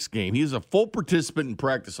the 6th game. He's a full participant in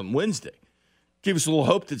practice on Wednesday. Give us a little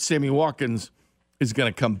hope that Sammy Watkins is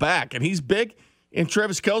going to come back. And he's big, and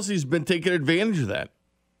Travis Kelce's been taking advantage of that.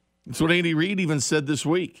 That's what Andy Reid even said this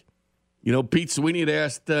week. You know, Pete Sweeney had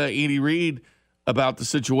asked Andy Reid about the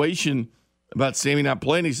situation about Sammy not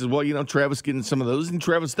playing. He says, well, you know, Travis getting some of those, and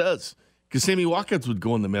Travis does. Because Sammy Watkins would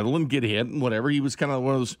go in the middle and get hit and whatever. He was kind of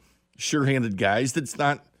one of those sure-handed guys that's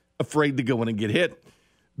not afraid to go in and get hit.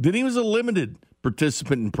 Then he was a limited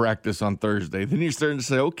participant in practice on Thursday. Then you're starting to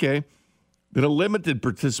say, okay, then a limited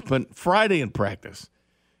participant Friday in practice.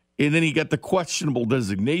 And then he got the questionable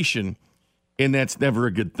designation, and that's never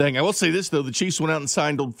a good thing. I will say this, though. The Chiefs went out and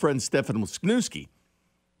signed old friend Stefan Wisniewski,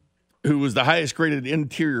 who was the highest-graded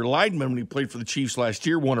interior lineman when he played for the Chiefs last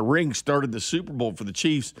year, won a ring, started the Super Bowl for the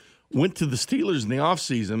Chiefs, went to the Steelers in the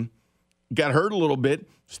offseason, got hurt a little bit.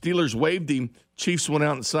 Steelers waived him. Chiefs went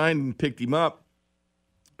out and signed and picked him up.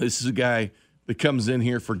 This is a guy that comes in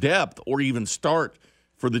here for depth or even start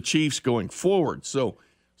for the Chiefs going forward. So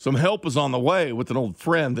some help is on the way with an old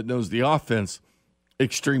friend that knows the offense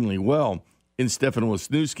extremely well in Stefan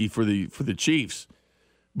Wisniewski for the Chiefs.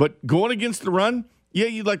 But going against the run, yeah,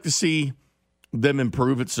 you'd like to see them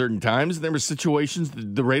improve at certain times. There were situations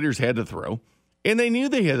that the Raiders had to throw, and they knew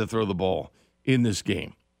they had to throw the ball in this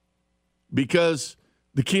game because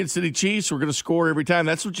the Kansas City Chiefs were going to score every time.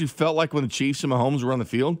 That's what you felt like when the Chiefs and Mahomes were on the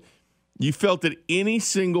field. You felt at any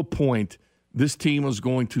single point this team was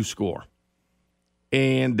going to score.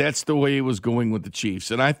 And that's the way it was going with the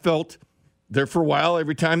Chiefs. And I felt there for a while,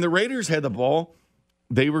 every time the Raiders had the ball,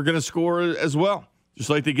 they were going to score as well, just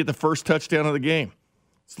like they get the first touchdown of the game.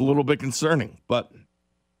 It's a little bit concerning. But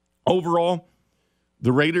overall,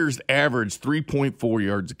 the Raiders averaged 3.4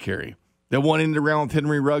 yards a carry. That one ended around with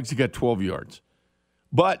Henry Ruggs. He got 12 yards.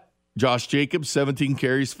 But Josh Jacobs, 17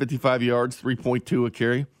 carries, 55 yards, 3.2 a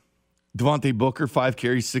carry. Devontae Booker, 5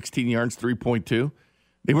 carries, 16 yards, 3.2.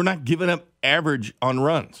 They were not giving up average on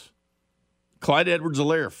runs. Clyde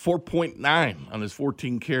Edwards-Helaire, 4.9 on his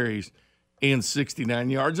 14 carries and 69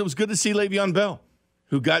 yards. It was good to see Le'Veon Bell,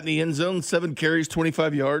 who got in the end zone, 7 carries,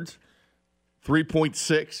 25 yards,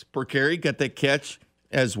 3.6 per carry. Got that catch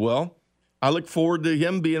as well. I look forward to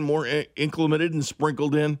him being more inclemented and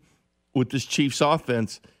sprinkled in with this Chiefs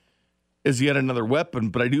offense as yet another weapon.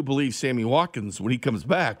 But I do believe Sammy Watkins, when he comes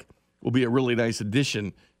back, will be a really nice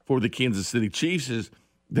addition for the Kansas City Chiefs as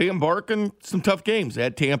they embark on some tough games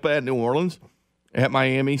at Tampa, at New Orleans, at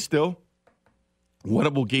Miami still.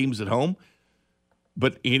 Winnable games at home.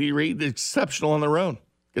 But Andy Reid is exceptional on the road.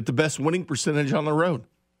 Get the best winning percentage on the road.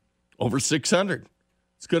 Over 600.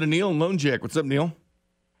 Let's go to Neil and Lone Jack. What's up, Neil?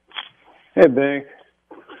 Hey, Big.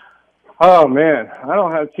 Oh, man, I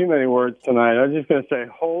don't have too many words tonight. I'm just going to say,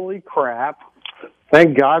 holy crap.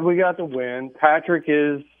 Thank God we got the win. Patrick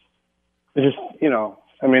is just, there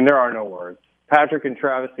are no words. Patrick and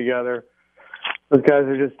Travis together, those guys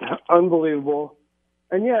are just unbelievable.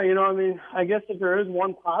 And, yeah, I guess if there is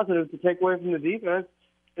one positive to take away from the defense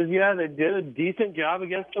is, yeah, they did a decent job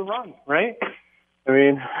against the run, right?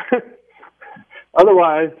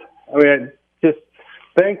 Otherwise, just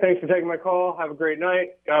thanks for taking my call. Have a great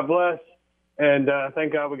night. God bless. And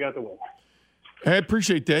thank God we got the win. I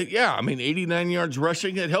appreciate that. Yeah, 89 yards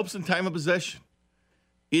rushing, it helps in time of possession.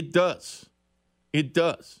 It does. It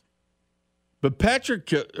does. But Patrick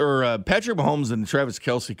Mahomes and the Travis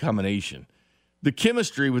Kelce combination, the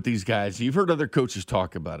chemistry with these guys, you've heard other coaches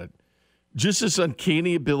talk about it, just this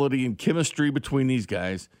uncanny ability and chemistry between these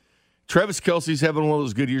guys. Travis Kelce's having one of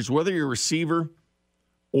those good years. Whether you're a receiver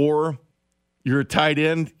or you're a tight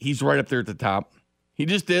end, he's right up there at the top. He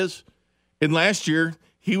just is. And last year,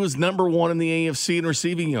 he was number 1 in the AFC in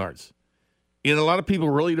receiving yards. And a lot of people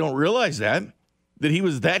really don't realize that he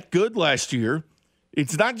was that good last year.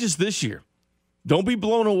 It's not just this year. Don't be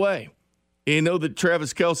blown away and know that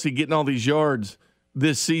Travis Kelce getting all these yards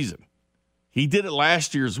this season. He did it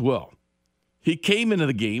last year as well. He came into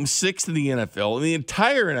the game 6th in the NFL, and the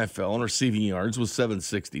entire NFL in receiving yards was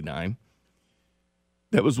 769.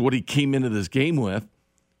 That was what he came into this game with.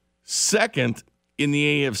 2nd in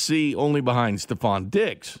the AFC, only behind Stephon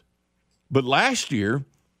Diggs. But last year,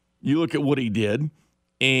 you look at what he did,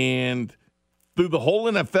 and through the whole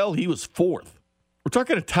NFL, he was 4th. We're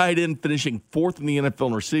talking a tight end finishing 4th in the NFL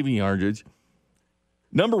in receiving yardage.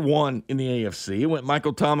 Number 1 in the AFC. It went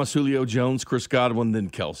Michael Thomas, Julio Jones, Chris Godwin,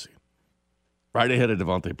 then Kelce. Right ahead of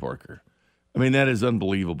Devontae Parker. That is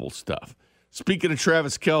unbelievable stuff. Speaking of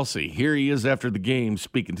Travis Kelce, here he is after the game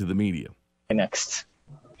speaking to the media. Next.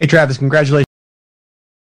 Hey, Travis, congratulations.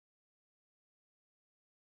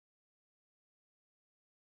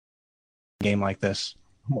 Game like this.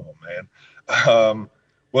 Come on, man.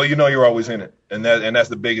 Well, you're always in it, and that's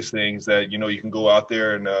the biggest thing is that you can go out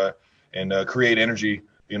there and create energy,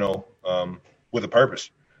 with a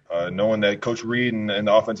purpose, knowing that Coach Reid and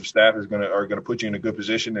the offensive staff are gonna put you in a good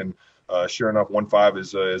position, and sure enough, 1-5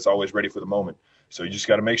 is always ready for the moment. So you just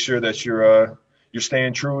got to make sure that you're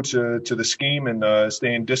staying true to the scheme and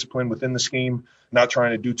staying disciplined within the scheme, not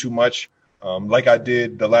trying to do too much. Like I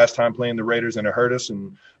did the last time playing the Raiders, and it hurt us.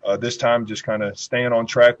 And this time, just kind of staying on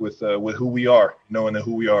track with who we are, knowing that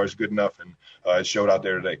who we are is good enough, and it showed out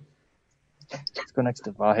there today. Let's go next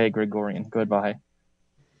to Vahe Gregorian. Go ahead, Vahe.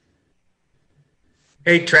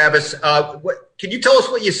 Hey, Travis. Can you tell us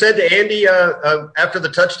what you said to Andy after the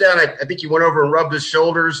touchdown? I think you went over and rubbed his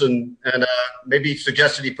shoulders and maybe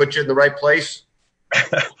suggested he put you in the right place.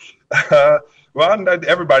 Well,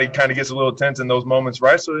 everybody kind of gets a little tense in those moments,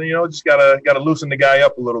 right? So, just gotta loosen the guy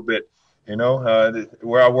up a little bit.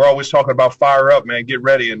 We're always talking about fire up, man, get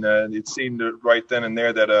ready. And it seemed right then and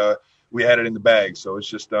there that we had it in the bag. So it's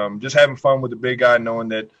just having fun with the big guy, knowing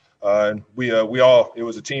that we all, it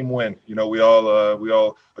was a team win. You know, we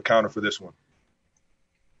all accounted for this one.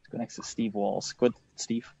 Let's go next to Steve Walls. Good,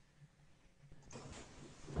 Steve.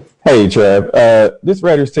 Hey, Trev. This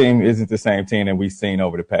Raiders team isn't the same team that we've seen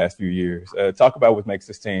over the past few years. Talk about what makes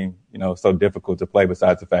this team, so difficult to play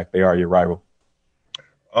besides the fact they are your rival.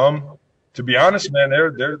 To be honest, man,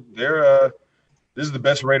 they're this is the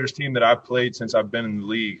best Raiders team that I've played since I've been in the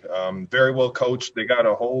league. Very well coached. They got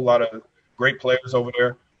a whole lot of great players over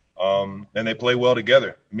there, and they play well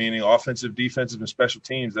together. Meaning offensive, defensive, and special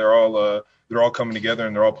teams. They're all coming together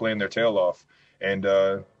and they're all playing their tail off. And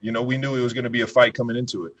we knew it was going to be a fight coming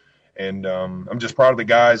into it. And I'm just proud of the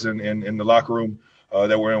guys in the locker room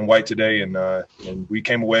that were in white today, and we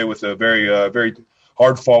came away with a very very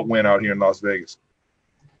hard-fought win out here in Las Vegas.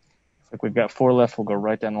 Looks like we've got 4 left. We'll go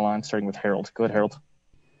right down the line, starting with Harold. Go ahead, Harold.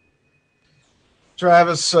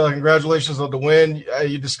 Travis, congratulations on the win.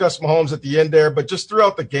 You discussed Mahomes at the end there, but just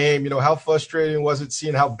throughout the game, how frustrating was it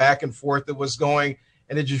seeing how back and forth it was going?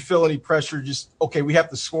 And did you feel any pressure? Just, okay, we have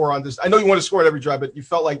to score on this. I know you want to score on every drive, but you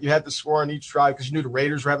felt like you had to score on each drive because you knew the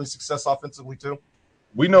Raiders were having success offensively too.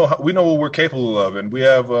 We know what we're capable of, and we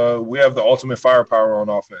have the ultimate firepower on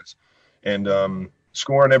offense. And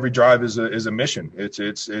scoring every drive is a mission. It's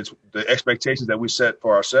the expectations that we set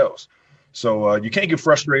for ourselves. So you can't get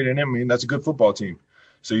frustrated. I mean, that's a good football team.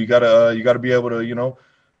 So you gotta be able to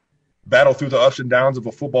battle through the ups and downs of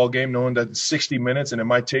a football game, knowing that it's 60 minutes and it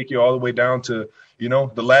might take you all the way down to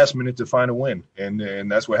the last minute to find a win,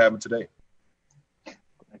 and that's what happened today.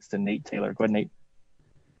 Next to Nate Taylor. Go ahead, Nate.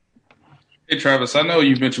 Hey, Travis, I know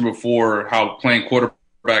you mentioned before how playing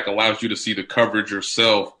quarterback allows you to see the coverage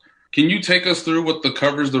yourself. Can you take us through what the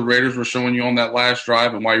coverage the Raiders were showing you on that last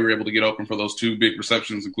drive and why you were able to get open for those 2 big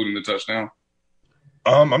receptions, including the touchdown?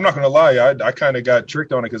 I'm not going to lie. I kind of got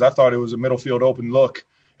tricked on it because I thought it was a middle field open look.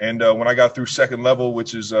 And when I got through second level,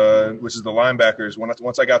 which is the linebackers,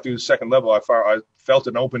 once I got through the second level, I felt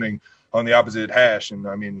an opening on the opposite hash. And,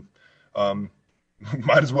 I mean,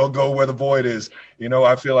 might as well go where the void is.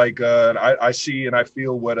 I feel like I see and I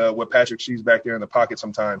feel what Patrick sees back there in the pocket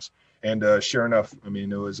sometimes. And sure enough, I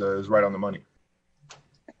mean, it was right on the money.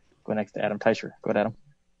 Go next to Adam Teicher. Go ahead, Adam.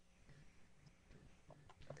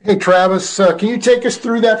 Hey, Travis, can you take us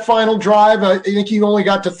through that final drive? I think you only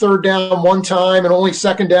got to third down one time and only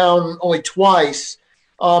second down only twice.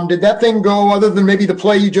 Did that thing go, other than maybe the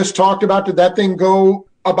play you just talked about, did that thing go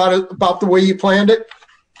about the way you planned it?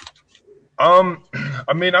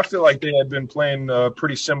 I mean, I feel like they had been playing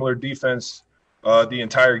pretty similar defense the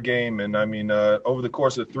entire game. And, I mean, over the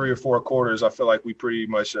course of 3 or 4 quarters, I feel like we pretty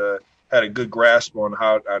much had a good grasp on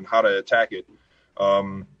how to attack it.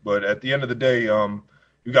 But at the end of the day,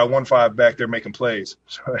 you got 1-5 back there making plays.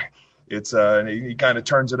 So it's he kind of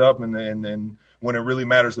turns it up, and then when it really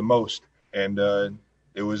matters the most, and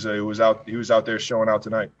he was out there showing out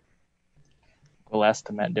tonight. Go last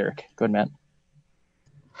to Matt Derrick. Go ahead, Matt.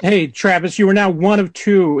 Hey, Travis, you were now 1 of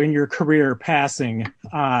 2 in your career passing.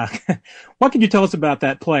 What can you tell us about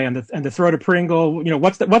that play and the throw to Pringle?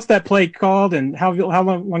 What's that play called, and how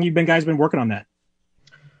long you guys been working on that?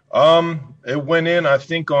 It went in, I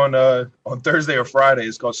think, on Thursday or Friday.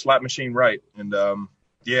 It's called Slot Machine Right. And,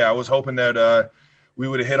 I was hoping that we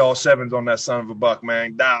would have hit all 7s on that son of a buck,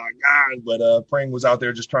 man. But Pring was out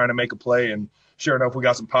there just trying to make a play, and sure enough, we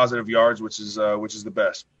got some positive yards, which is the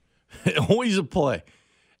best. Always a play.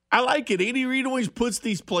 I like it. Andy Reid always puts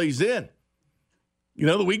these plays in.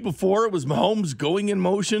 The week before it was Mahomes going in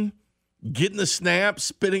motion, getting the snap,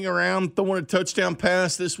 spinning around, throwing a touchdown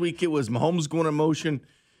pass. This week it was Mahomes going in motion,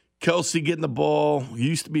 Kelce getting the ball. He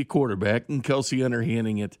used to be a quarterback, and Kelce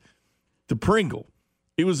underhanding it to Pringle.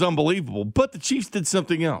 It was unbelievable. But the Chiefs did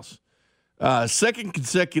something else. Second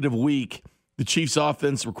consecutive week, the Chiefs'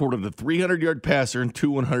 offense recorded a 300-yard passer and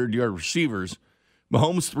 2 100-yard receivers.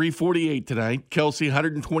 Mahomes 348 tonight, Kelce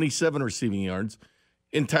 127 receiving yards,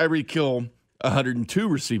 and Tyreek Hill 102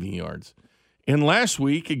 receiving yards. And last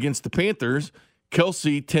week against the Panthers,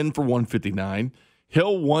 Kelce 10 for 159,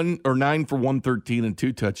 Hill 9 for 113 and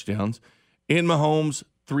 2 touchdowns, and Mahomes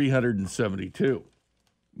 372.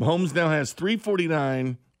 Mahomes now has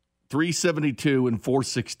 349, 372, and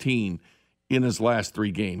 416 in his last 3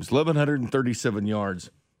 games, 1,137 yards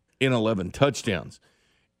and 11 touchdowns.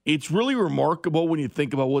 It's really remarkable when you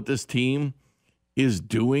think about what this team is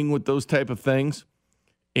doing with those type of things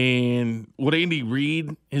and what Andy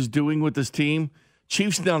Reid is doing with this team.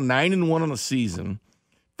 Chiefs now 9-1 on the season,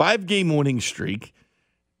 5-game winning streak.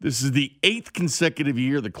 This is the 8th consecutive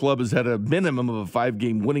year the club has had a minimum of a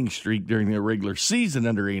 5-game winning streak during their regular season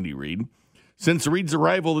under Andy Reid. Since Reed's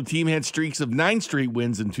arrival, the team had streaks of 9 straight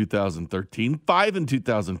wins in 2013, 5 in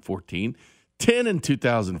 2014, 10 in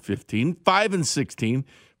 2015, 5 in 16,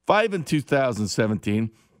 5 in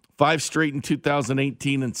 2017, 5 straight in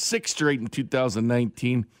 2018, and 6 straight in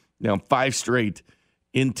 2019. Now 5 straight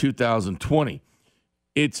in 2020.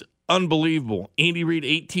 It's unbelievable. Andy Reid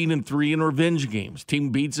 18-3 in revenge games.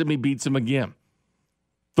 Team beats him, he beats him again.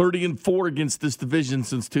 30-4 against this division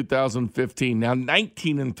since 2015. Now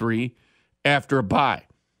 19-3 after a bye.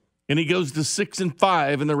 And he goes to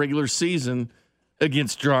 6-5 in the regular season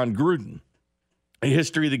against John Gruden. A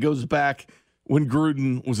history that goes back when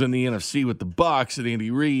Gruden was in the NFC with the Bucs and Andy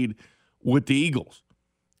Reid with the Eagles.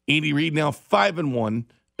 Andy Reid now 5-1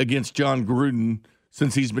 against John Gruden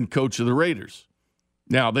since he's been coach of the Raiders.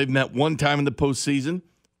 Now, they've met one time in the postseason,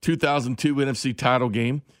 2002 NFC title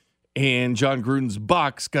game, and John Gruden's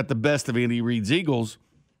Bucs got the best of Andy Reid's Eagles,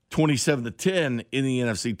 27-10 in the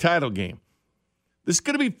NFC title game. This is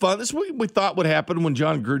going to be fun. This is what we thought would happen when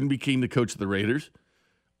John Gruden became the coach of the Raiders.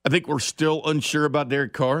 I think we're still unsure about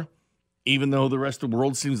Derek Carr, even though the rest of the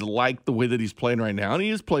world seems to like the way that he's playing right now. And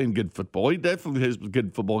he is playing good football. He definitely has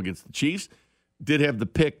good football against the Chiefs. Did have the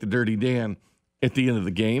pick, the Dirty Dan, at the end of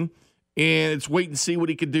the game. And it's wait and see what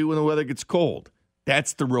he can do when the weather gets cold.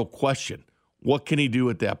 That's the real question. What can he do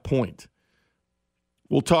at that point?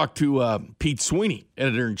 We'll talk to Pete Sweeney,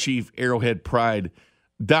 editor-in-chief,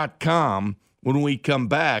 arrowheadpride.com, when we come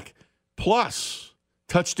back. Plus,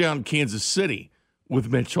 touchdown Kansas City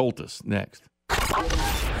with Mitch Holthus next.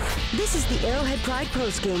 This is the Arrowhead Pride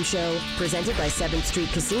Post-Game Show, presented by 7th Street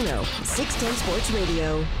Casino, 610 Sports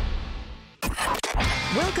Radio.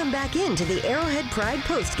 Welcome back into the Arrowhead Pride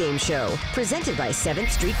Post-Game Show, presented by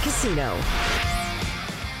 7th Street Casino.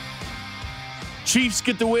 Chiefs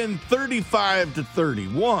get the win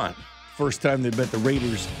 35-31. First time they bet the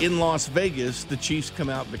Raiders in Las Vegas, the Chiefs come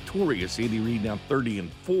out victorious. Andy Reid now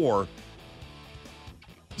 30-4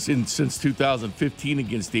 since 2015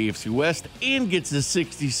 against the AFC West, and gets a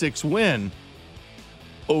 66 win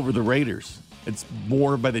over the Raiders. It's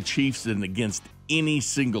more by the Chiefs than against any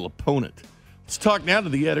single opponent. Let's talk now to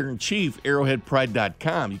the editor-in-chief,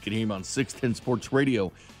 arrowheadpride.com. You can hear him on 610 Sports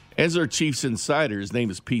Radio as our Chiefs insider. His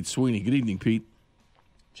name is Pete Sweeney. Good evening, Pete.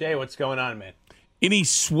 Jay, what's going on, man? Any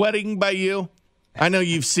sweating by you? I know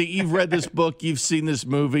you've read this book, you've seen this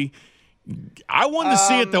movie. I wanted to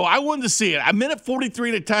see it, though. I wanted to see it. I'm in at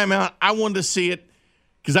 43 at a timeout. I wanted to see it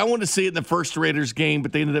because I wanted to see it in the first Raiders game,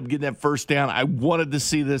 but they ended up getting that first down. I wanted to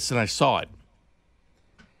see this, and I saw it.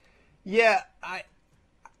 Yeah,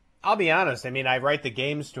 I'll be honest. I mean, I write the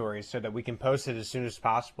game stories so that we can post it as soon as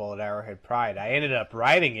possible at Arrowhead Pride. I ended up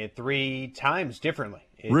writing it 3 times differently.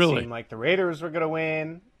 It seemed like the Raiders were going to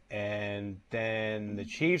win, and then the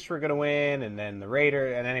Chiefs were going to win, and then the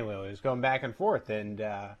Raiders. And anyway, it was going back and forth, and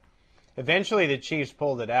eventually the Chiefs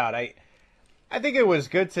pulled it out. I think it was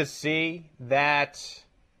good to see that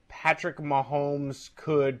Patrick Mahomes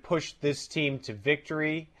could push this team to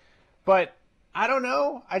victory, but I don't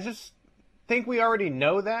know. I just think we already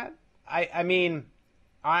know that. I mean,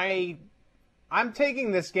 I'm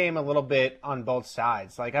taking this game a little bit on both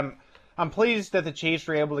sides. Like I'm pleased that the Chiefs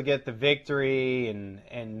were able to get the victory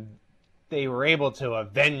and they were able to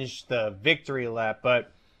avenge the victory lap,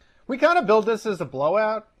 but we kind of built this as a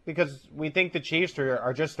blowout because we think the Chiefs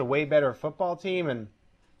are just a way better football team. And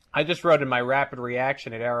I just wrote in my rapid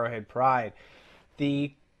reaction at Arrowhead Pride,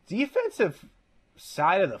 the defensive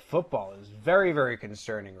side of the football is very, very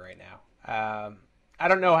concerning right now. I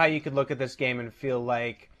don't know how you could look at this game and feel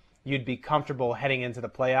like you'd be comfortable heading into the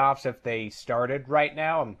playoffs if they started right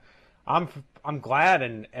now. I'm glad,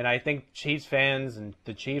 and I think Chiefs fans and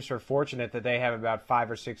the Chiefs are fortunate that they have about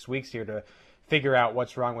 5 or 6 weeks here to figure out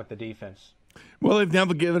what's wrong with the defense. Well, they've now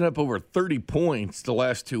given up over 30 points the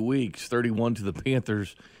last 2 weeks, 31 to the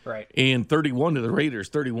Panthers, right, and 31 to the Raiders,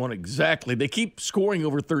 31 exactly. They keep scoring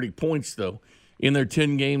over 30 points, though. In their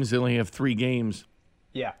 10 games, they only have 3 games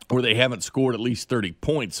where they haven't scored at least 30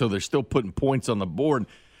 points, so they're still putting points on the board.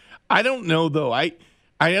 I don't know, though. I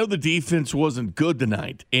know the defense wasn't good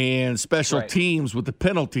tonight and special teams with the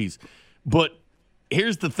penalties, but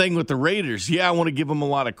here's the thing with the Raiders. Yeah, I want to give them a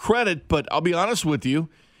lot of credit, but I'll be honest with you.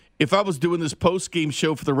 If I was doing this post-game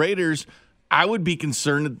show for the Raiders, I would be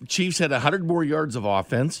concerned that the Chiefs had 100 more yards of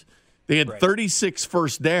offense. They had 36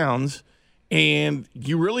 first downs, and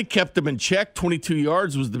you really kept them in check. 22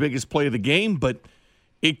 yards was the biggest play of the game, but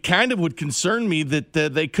it kind of would concern me that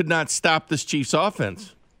they could not stop this Chiefs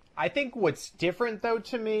offense. I think what's different, though,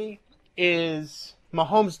 to me is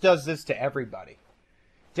Mahomes does this to everybody.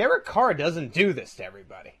 Derek Carr doesn't do this to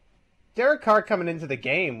everybody. Derek Carr coming into the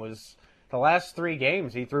game was the last 3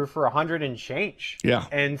 games, he threw for 100 and change. Yeah.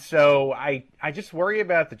 And so I just worry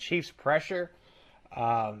about the Chiefs' pressure.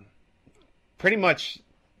 Pretty much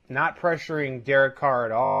not pressuring Derek Carr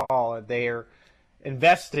at all. They're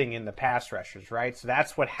investing in the pass rushers, right? So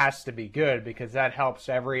that's what has to be good because that helps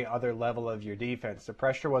every other level of your defense. The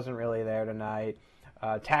pressure wasn't really there tonight.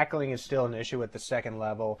 Tackling is still an issue at the second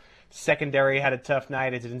level. Secondary had a tough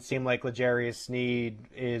night. It didn't seem like L'Jarius Sneed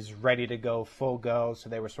is ready to go full go, so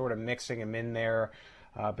they were sort of mixing him in there.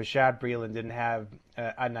 Bashad Breeland didn't have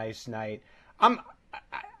a nice night. The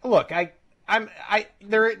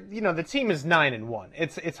team is 9-1.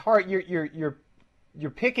 It's hard. You're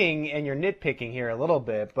picking and you're nitpicking here a little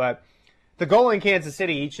bit, but the goal in Kansas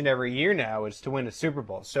City each and every year now is to win a Super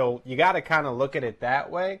Bowl. So you got to kind of look at it that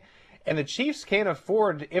way. And the Chiefs can't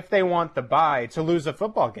afford, if they want the bye, to lose a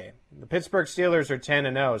football game. The Pittsburgh Steelers are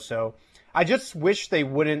 10-0, so I just wish they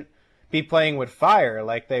wouldn't be playing with fire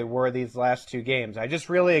like they were these last 2 games. I just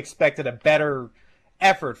really expected a better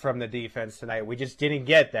effort from the defense tonight. We just didn't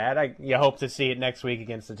get that. You hope to see it next week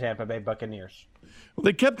against the Tampa Bay Buccaneers. Well,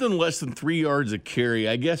 they kept them less than 3 yards a carry.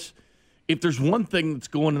 I guess if there's one thing that's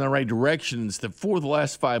going in the right direction, it's that for the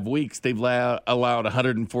last 5 weeks, they've allowed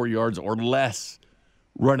 104 yards or less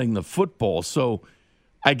running the football. So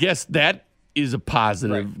I guess that is a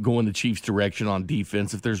positive going the Chiefs' direction on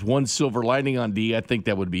defense. If there's one silver lining on D, I think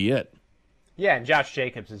that would be it. Yeah, and Josh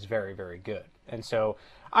Jacobs is very, very good. And so,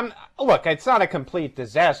 look, it's not a complete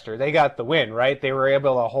disaster. They got the win, right? They were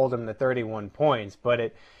able to hold them to 31 points,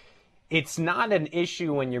 but it's not an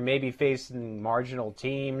issue when you're maybe facing marginal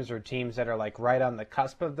teams or teams that are like right on the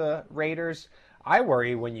cusp of the Raiders. I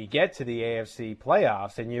worry when you get to the AFC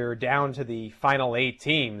playoffs and you're down to the final 8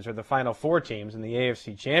 teams or the final 4 teams in the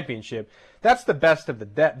AFC Championship. That's the best of the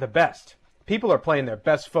best. People are playing their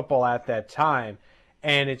best football at that time,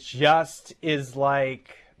 and it just is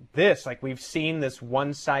like this. Like we've seen this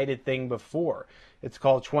one-sided thing before. It's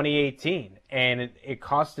called 2018, and it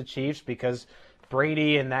cost the Chiefs because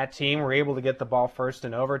Brady and that team were able to get the ball first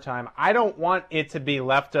in overtime. I don't want it to be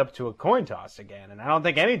left up to a coin toss again, and I don't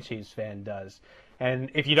think any Chiefs fan does.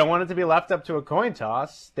 And if you don't want it to be left up to a coin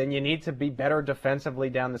toss, then you need to be better defensively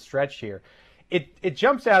down the stretch here. It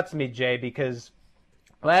jumps out to me, Jay, because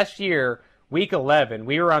last year, Week 11,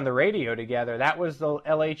 we were on the radio together. That was the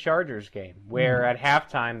LA Chargers game where at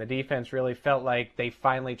halftime the defense really felt like they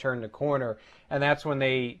finally turned the corner, and that's when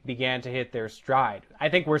they began to hit their stride. I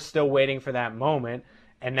think we're still waiting for that moment,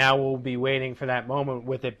 and now we'll be waiting for that moment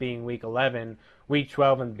with it being Week 11, Week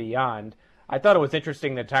 12, and beyond. I thought it was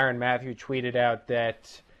interesting that Tyrann Mathieu tweeted out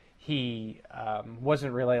that he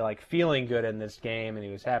wasn't really feeling good in this game, and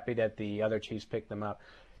he was happy that the other Chiefs picked them up.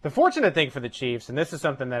 The fortunate thing for the Chiefs, and this is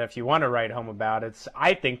something that if you want to write home about,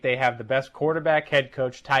 I think they have the best quarterback, head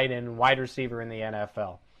coach, tight end, and wide receiver in the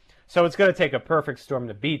NFL. So it's going to take a perfect storm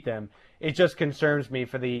to beat them. It just concerns me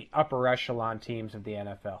for the upper echelon teams of the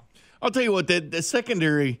NFL. I'll tell you what, the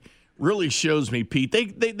secondary really shows me, Pete,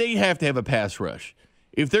 they have to have a pass rush.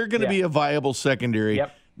 If they're going to be a viable secondary,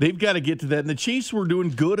 they've got to get to that. And the Chiefs were doing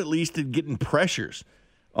good at least at getting pressures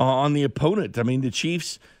on the opponent. I mean, the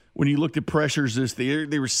Chiefs, when you looked at pressures this year,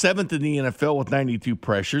 they were 7th in the NFL with 92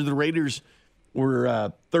 pressures. The Raiders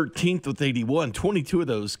were 13th with 81. 22 of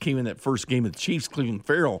those came in that first game of the Chiefs. Cleveland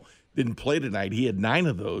Farrell didn't play tonight. He had 9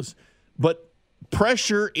 of those. But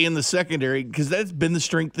pressure in the secondary, because that's been the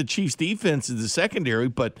strength of the Chiefs' defense is the secondary.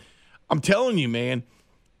 But I'm telling you, man,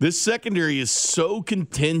 this secondary is so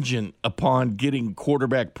contingent upon getting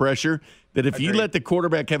quarterback pressure that if you let the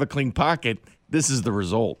quarterback have a clean pocket, this is the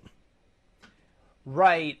result.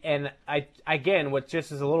 Right, and again, what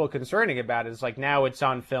just is a little concerning about it is now it's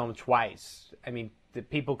on film twice. I mean, the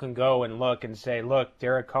people can go and look and say, look,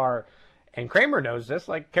 Derek Carr, and Kramer knows this,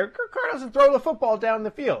 Derek Carr doesn't throw the football down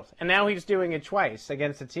the field, and now he's doing it twice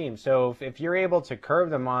against a team. So if you're able to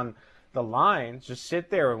curve them on the line, just sit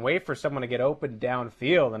there and wait for someone to get open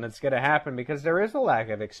downfield, and it's going to happen because there is a lack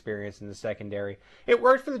of experience in the secondary. It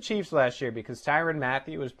worked for the Chiefs last year because Tyrann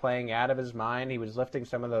Mathieu was playing out of his mind. He was lifting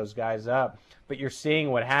some of those guys up. But you're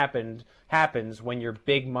seeing what happens when your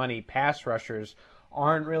big money pass rushers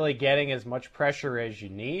aren't really getting as much pressure as you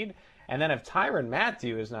need. And then if Tyrann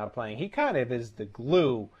Mathieu is not playing, he kind of is the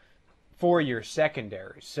glue for your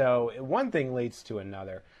secondary. So one thing leads to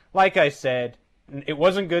another. Like I said, it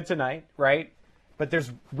wasn't good tonight, right? But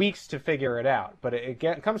there's weeks to figure it out. But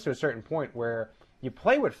it comes to a certain point where you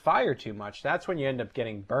play with fire too much. That's when you end up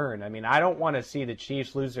getting burned. I mean, I don't want to see the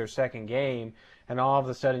Chiefs lose their second game and all of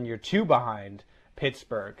a sudden you're 2 behind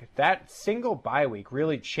Pittsburgh. That single bye week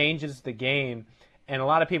really changes the game. And a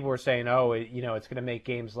lot of people were saying, it's going to make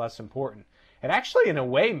games less important. It actually, in a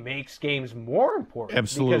way, makes games more important.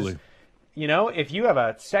 Absolutely. Because if you have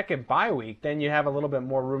a second bye week, then you have a little bit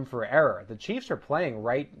more room for error. The Chiefs are playing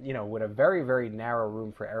with a very, very narrow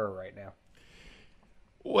room for error right now.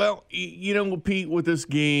 Well, Pete, with this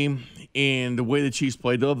game and the way the Chiefs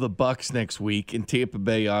play, they'll have the Bucs next week. In Tampa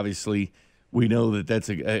Bay, obviously, we know that that's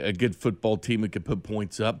a good football team that can put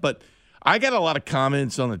points up. But I got a lot of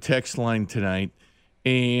comments on the text line tonight,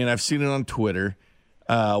 and I've seen it on Twitter.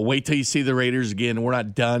 Wait till you see the Raiders again. We're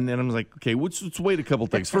not done. And I'm like, okay, let's wait a couple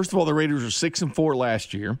things. First of all, the Raiders were 6-4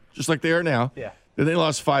 last year, just like they are now. Yeah. Then they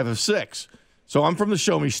lost 5 of 6. So I'm from the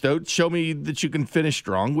show me stoat. Show me that you can finish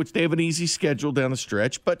strong, which they have an easy schedule down the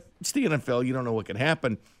stretch. But it's the NFL. You don't know what can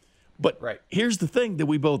happen. But Here's the thing that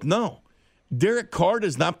we both know. Derek Carr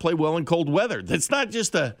does not play well in cold weather. That's not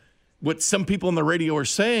just what some people on the radio are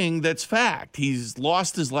saying. That's fact. He's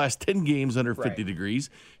lost his last 10 games under 50 degrees.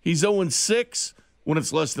 He's 0-6 when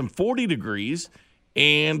it's less than 40 degrees.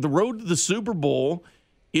 And the road to the Super Bowl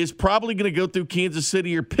is probably going to go through Kansas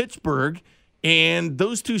City or Pittsburgh. And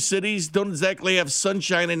those two cities don't exactly have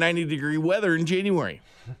sunshine and 90-degree weather in January.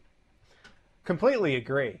 Completely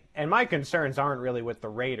agree. And my concerns aren't really with the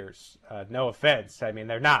Raiders. No offense. I mean,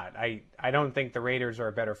 they're not. I don't think the Raiders are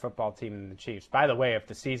a better football team than the Chiefs. By the way, if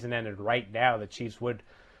the season ended right now, the Chiefs would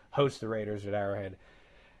host the Raiders at Arrowhead.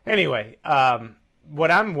 Anyway,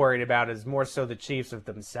 what I'm worried about is more so the Chiefs of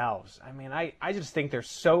themselves. I mean, I just think they're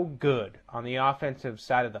so good on the offensive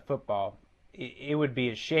side of the football. It would be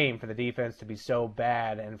a shame for the defense to be so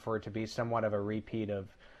bad and for it to be somewhat of a repeat of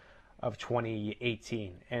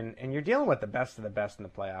 2018. And you're dealing with the best of the best in the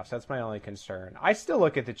playoffs. That's my only concern. I still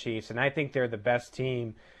look at the Chiefs, and I think they're the best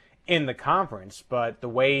team in the conference, but the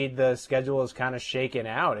way the schedule is kind of shaken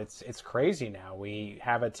out, it's crazy now. We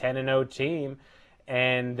have a 10-0 team,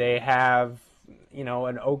 and they have an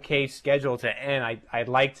okay schedule to end. I'd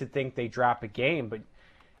like to think they drop a game, but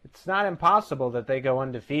it's not impossible that they go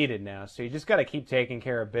undefeated now. So you just got to keep taking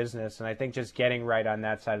care of business, and I think just getting right on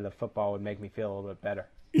that side of the football would make me feel a little bit better.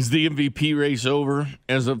 Is the MVP race over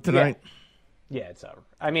as of tonight? Yeah, it's over.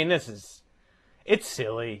 I mean, it's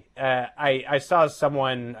silly. I saw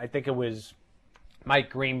someone, I think it was Mike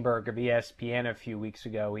Greenberg of ESPN a few weeks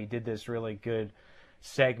ago. He did this really good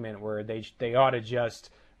segment where they ought to just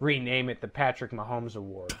rename it the Patrick Mahomes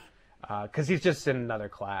Award. Because he's just in another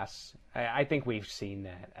class. I think we've seen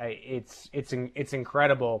that. It's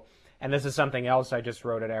incredible, and this is something else I just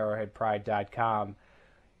wrote at arrowheadpride.com.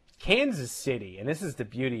 Kansas City, and this is the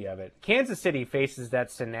beauty of it, Kansas City faces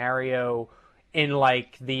that scenario in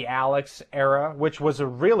like the Alex era, which was a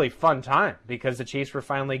really fun time because the Chiefs were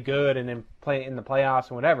finally good and in the playoffs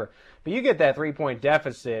and whatever. But you get that 3-point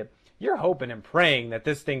deficit, you're hoping and praying that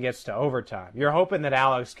this thing gets to overtime. You're hoping that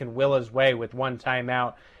Alex can will his way with one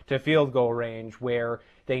timeout to field goal range where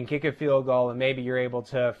they can kick a field goal and maybe you're able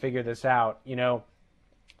to figure this out.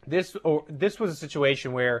 This was a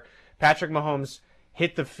situation where Patrick Mahomes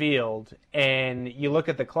hit the field and you look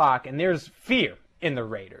at the clock and there's fear in the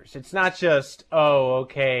Raiders. It's not just,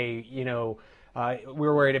 we're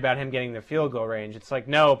worried about him getting the field goal range. It's like,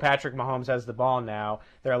 no, Patrick Mahomes has the ball now.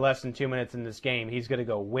 There are less than 2 minutes in this game. He's going to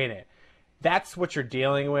go win it. That's what you're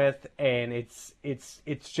dealing with, and it's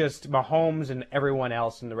just Mahomes and everyone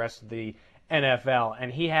else in the rest of the NFL.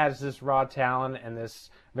 And he has this raw talent and this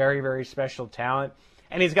very, very special talent,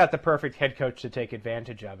 and he's got the perfect head coach to take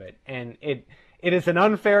advantage of it. And it is an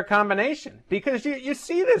unfair combination because you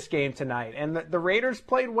see this game tonight, and the Raiders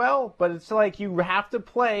played well, but it's like you have to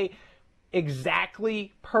play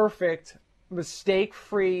exactly perfect,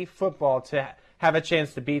 mistake-free football to have a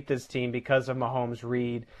chance to beat this team because of Mahomes,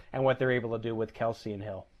 Reed, and what they're able to do with Kelsey and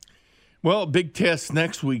Hill. Well, big test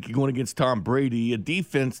next week going against Tom Brady, a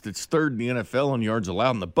defense that's third in the NFL in yards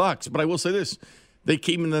allowed in the Bucs. But I will say this, they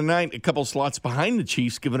came in the night a couple slots behind the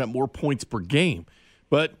Chiefs, giving up more points per game.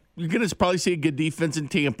 But you're going to probably see a good defense in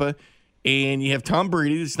Tampa, and you have Tom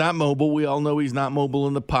Brady that's not mobile. We all know he's not mobile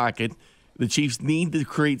in the pocket. The Chiefs need to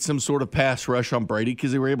create some sort of pass rush on Brady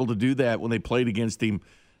because they were able to do that when they played against him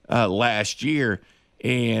last year,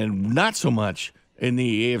 and not so much in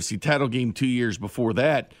the AFC title game 2 years before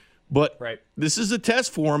that. But This is a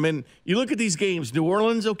test for him. And you look at these games, New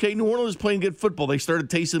Orleans is playing good football. They started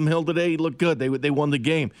Taysom Hill today. He looked good. They won the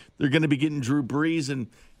game. They're going to be getting Drew Brees, and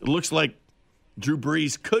it looks like Drew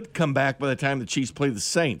Brees could come back by the time the Chiefs play the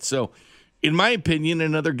Saints. So, in my opinion,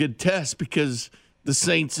 another good test because the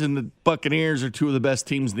Saints and the Buccaneers are two of the best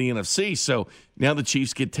teams in the NFC. So now the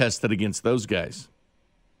Chiefs get tested against those guys.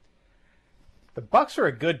 The Bucs are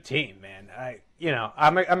a good team, man.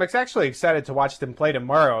 I'm actually excited to watch them play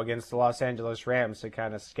tomorrow against the Los Angeles Rams to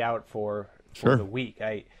kind of scout for the week.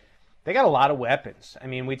 they got a lot of weapons. I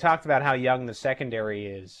mean, we talked about how young the secondary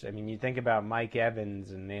is. I mean, you think about Mike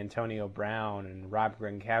Evans and Antonio Brown and Rob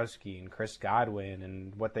Gronkowski and Chris Godwin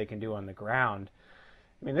and what they can do on the ground.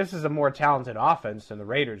 I mean, this is a more talented offense than the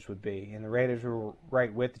Raiders would be, and the Raiders were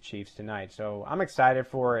right with the Chiefs tonight. So I'm excited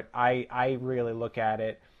for it. I really look at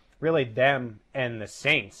it, really them and the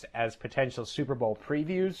Saints as potential Super Bowl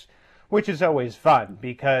previews, which is always fun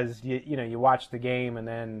because you watch the game and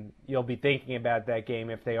then you'll be thinking about that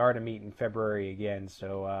game if they are to meet in February again.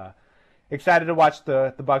 So excited to watch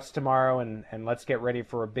the Bucs tomorrow, and let's get ready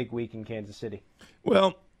for a big week in Kansas City.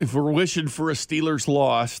 Well, if we're wishing for a Steelers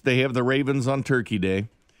loss, they have the Ravens on Turkey Day.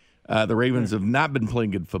 The Ravens have not been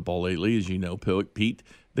playing good football lately, as you know, Pete.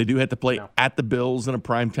 They do have to play at the Bills in a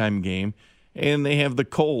primetime game. And they have the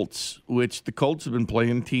Colts, which the Colts have been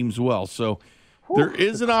playing teams well. So there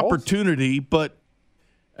is an opportunity, but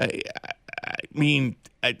I mean,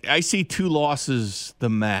 I see 2 losses the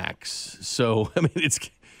max. So, I mean, it's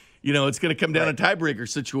going to come down to tiebreaker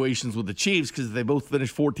situations with the Chiefs because if they both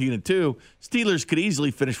finish 14-2, Steelers could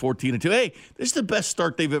easily finish 14-2. Hey, this is the best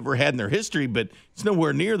start they've ever had in their history, but it's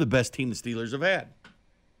nowhere near the best team the Steelers have had.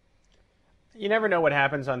 You never know what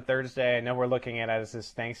happens on Thursday. I know we're looking at it as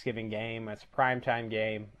this Thanksgiving game. It's a primetime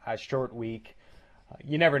game, a short week.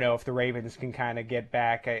 You never know if the Ravens can kind of get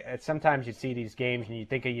back. Sometimes you see these games and you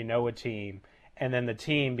think you know a team, and then the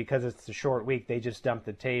team, because it's a short week, they just dump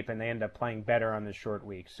the tape and they end up playing better on the short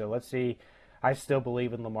week. So let's see. I still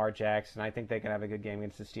believe in Lamar Jackson. I think they can have a good game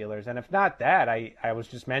against the Steelers. And if not that, I was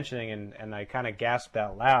just mentioning, and I kind of gasped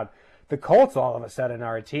out loud, the Colts all of a sudden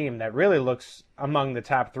are a team that really looks among the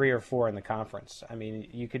top 3 or 4 in the conference. I mean,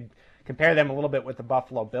 you could compare them a little bit with the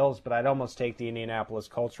Buffalo Bills, but I'd almost take the Indianapolis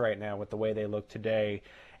Colts right now with the way they look today.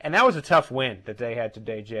 And that was a tough win that they had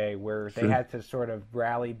today, Jay, where they had to sort of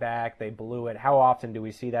rally back. They blew it. How often do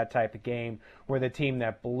we see that type of game where the team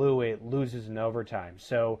that blew it loses in overtime?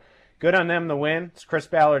 So good on them to win. It's Chris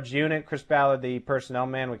Ballard's unit. Chris Ballard, the personnel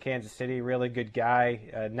man with Kansas City, really good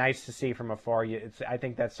guy. Nice to see from afar. I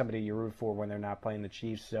think that's somebody you root for when they're not playing the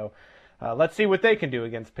Chiefs. So let's see what they can do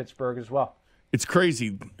against Pittsburgh as well. It's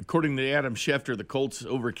crazy. According to Adam Schefter, the Colts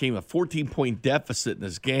overcame a 14-point deficit in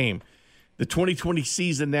this game. The 2020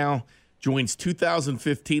 season now joins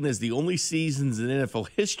 2015 as the only seasons in NFL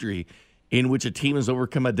history in which a team has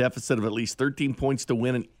overcome a deficit of at least 13 points to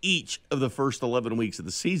win in each of the first 11 weeks of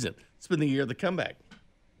the season. It's been the year of the comeback.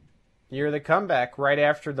 Year of the comeback right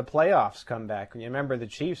after the playoffs comeback. You remember the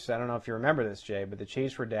Chiefs, I don't know if you remember this, Jay, but the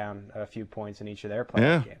Chiefs were down a few points in each of their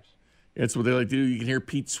playoff games. That's what they like to do. You can hear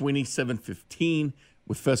Pete Sweeney, 7:15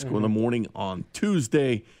 with Fesco in the morning on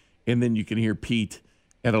Tuesday, and then you can hear Pete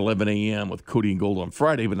at 11 a.m. with Cody and Gold on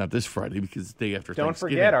Friday, but not this Friday because it's the day after Thanksgiving. Don't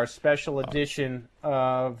forget our special edition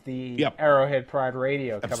of the Arrowhead Pride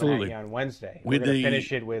Radio coming at you on Wednesday. We're going to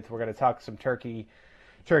finish it with, we're going to talk some turkey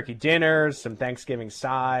dinners, some Thanksgiving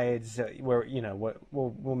sides. Where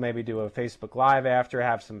we'll maybe do a Facebook Live after,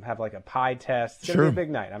 have like a pie test. It's going to be a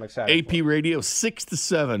big night. I'm excited. AP Radio 6 to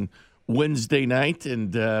 7 Wednesday night,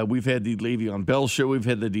 and we've had the Le'Veon Bell show, we've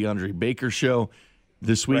had the DeAndre Baker show.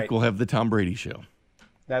 This week we'll have the Tom Brady show.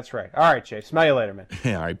 That's right. All right, Jay. Smell you later, man.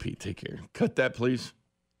 All right, Pete. Take care. Cut that, please.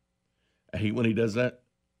 I hate when he does that.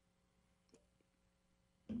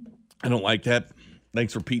 I don't like that.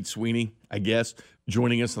 Thanks for Pete Sweeney, I guess,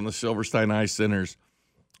 joining us on the Silverstein Eye Center's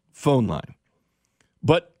phone line.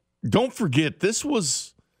 But don't forget, this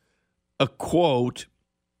was a quote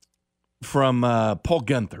from Paul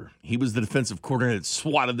Guenther. He was the defensive coordinator that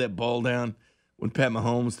swatted that ball down when Pat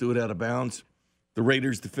Mahomes threw it out of bounds. The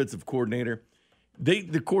Raiders' defensive coordinator. The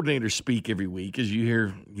coordinators speak every week, as you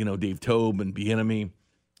hear, Dave Tobe and Bieniemy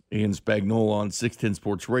and Spagnuolo on 610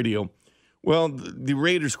 Sports Radio. Well, the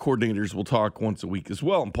Raiders coordinators will talk once a week as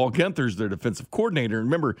well, and Paul Guenther's their defensive coordinator. And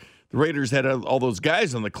remember, the Raiders had all those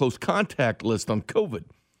guys on the close contact list on COVID,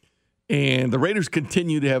 and the Raiders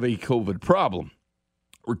continue to have a COVID problem.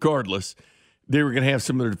 Regardless, they were going to have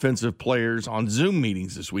some of their defensive players on Zoom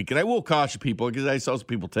meetings this week, and I will caution people because I saw some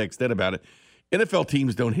people text in about it. NFL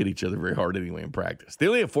teams don't hit each other very hard anyway in practice. They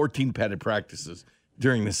only have 14 padded practices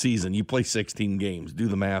during the season. You play 16 games. Do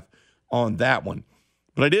the math on that one.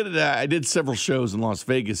 But I did several shows in Las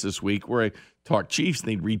Vegas this week where I talked Chiefs, and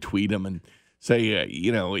they'd retweet them and say,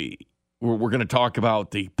 we're going to talk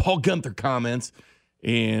about the Paul Guenther comments,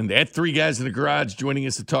 and at 3 guys in the garage joining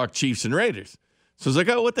us to talk Chiefs and Raiders. So I was like,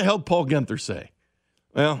 oh, what the hell did Paul Guenther say?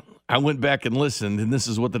 Well, I went back and listened, and this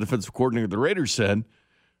is what the defensive coordinator of the Raiders said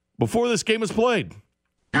before this game was played.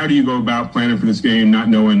 How do you go about planning for this game, not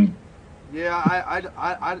knowing? Yeah,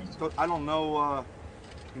 I don't know,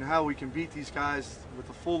 how we can beat these guys with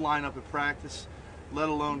a full lineup at practice, let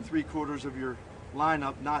alone 3/4 of your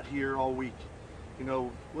lineup not here all week. You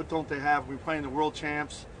know, what don't they have? We're playing the world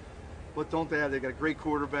champs. What don't they have? They got a great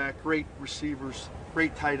quarterback, great receivers,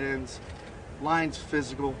 great tight ends, line's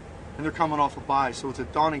physical, and they're coming off a bye, so it's a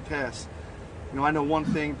daunting task. You know, I know one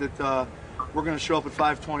thing that we're going to show up at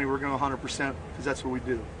 5:20. We're going to 100% because that's what we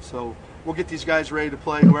do. So we'll get these guys ready to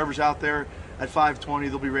play. Whoever's out there at 5:20,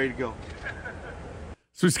 they'll be ready to go.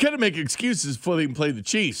 So he's got to make excuses before they can play the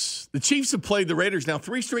Chiefs. The Chiefs have played the Raiders now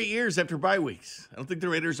 3 straight years after bye weeks. I don't think the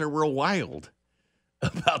Raiders are real wild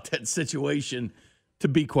about that situation, to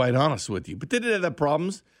be quite honest with you. But they did have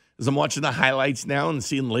problems. As I'm watching the highlights now and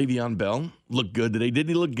seeing Le'Veon Bell look good today. Didn't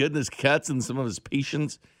he look good in his cuts and some of his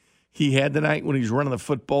patience he had tonight when he was running the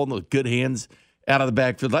football and those good hands out of the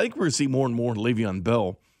backfield? I think we're going to see more and more Le'Veon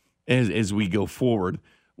Bell as we go forward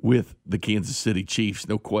with the Kansas City Chiefs.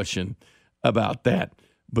 No question about that.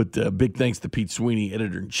 But big thanks to Pete Sweeney,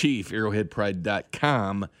 editor-in-chief,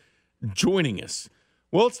 arrowheadpride.com, joining us.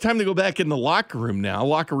 Well, it's time to go back in the locker room now.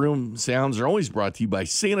 Locker room sounds are always brought to you by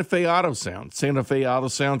Santa Fe Auto Sound. Santa Fe Auto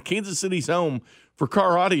Sound, Kansas City's home for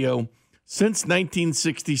car audio since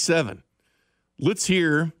 1967. Let's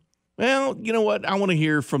hear, well, you know what? I want to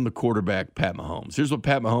hear from the quarterback, Pat Mahomes. Here's what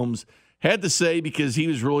Pat Mahomes had to say because he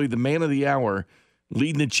was really the man of the hour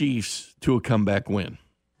leading the Chiefs to a comeback win.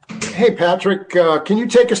 Hey, Patrick, can you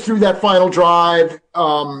take us through that final drive?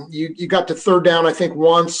 You got to third down, I think,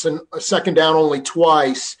 once and a second down only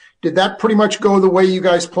twice. Did that pretty much go the way you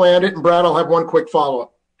guys planned it? And, Brad, I'll have one quick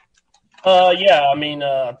follow-up. Yeah, I mean,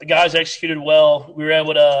 the guys executed well. We were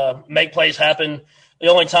able to make plays happen. The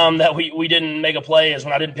only time that we didn't make a play is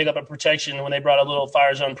when I didn't pick up a protection when they brought a little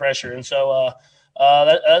fire zone pressure. And so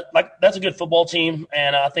that's a good football team,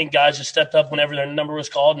 and I think guys just stepped up whenever their number was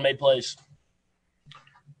called and made plays.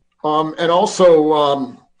 And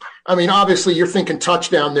also, I mean, obviously you're thinking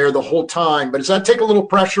touchdown there the whole time, but does that take a little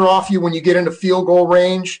pressure off you when you get into field goal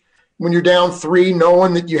range, when you're down 3,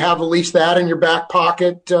 knowing that you have at least that in your back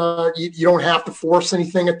pocket? You don't have to force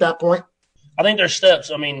anything at that point? I think there's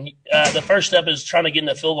steps. I mean, the first step is trying to get in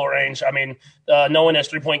the field goal range. I mean, knowing it's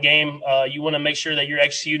 3-point game, you want to make sure that you're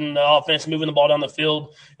executing the offense, moving the ball down the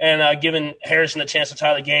field, and giving Harrison a chance to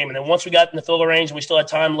tie the game. And then once we got in the field goal range and we still had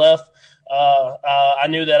time left, I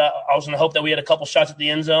knew that I was going to hope that we had a couple shots at the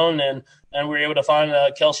end zone, and we were able to find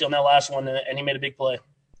Kelsey on that last one, and he made a big play.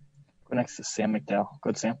 Go next to Sam McDowell. Go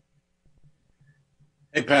ahead, Sam.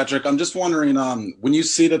 Hey, Patrick, I'm just wondering, when you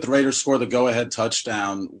see that the Raiders score the go-ahead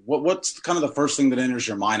touchdown, what's kind of the first thing that enters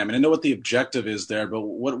your mind? I mean, I know what the objective is there, but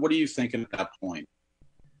what are you thinking at that point?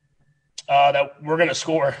 That we're going to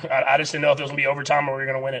score. I just didn't know if it was going to be overtime or we were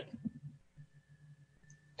going to win it.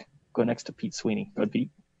 Go next to Pete Sweeney. Go ahead, Pete.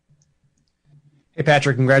 Hey,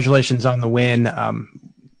 Patrick, congratulations on the win.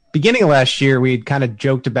 Beginning of last year, we kind of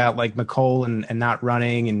joked about like McCole and not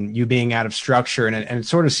running and you being out of structure. And it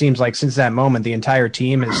sort of seems like since that moment, the entire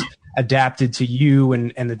team has adapted to you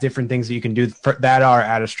and the different things that you can do that are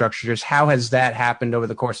out of structure. Just how has that happened over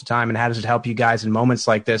the course of time? And how does it help you guys in moments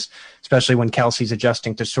like this, especially when Kelsey's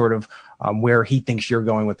adjusting to sort of where he thinks you're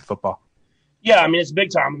going with the football? Yeah, I mean, it's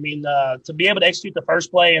big time. I mean, to be able to execute the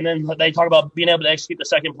first play, and then they talk about being able to execute the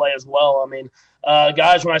second play as well. I mean,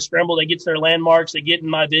 guys, when I scramble, they get to their landmarks, they get in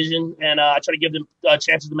my vision, and I try to give them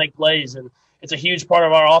chances to make plays. And it's a huge part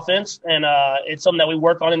of our offense, and it's something that we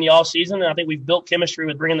work on in the offseason. And I think we've built chemistry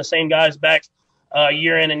with bringing the same guys back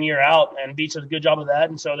year in and year out, and Beach does a good job of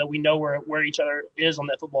that, and so that we know where each other is on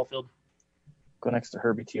that football field. Go next to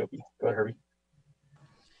Herbie Teope. Go ahead, Herbie.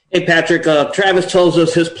 Hey, Patrick, Travis tells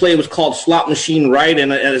us his play was called slot machine right,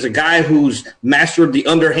 and as a guy who's mastered the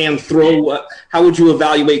underhand throw, how would you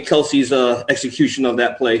evaluate Kelsey's execution of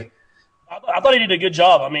that play? I thought he did a good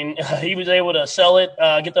job. I mean, he was able to sell it,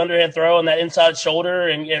 get the underhand throw and that inside shoulder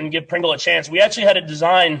and give Pringle a chance. We actually had it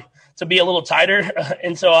designed to be a little tighter,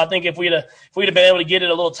 and so I think if we'd have been able to get it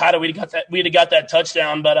a little tighter, we'd have got that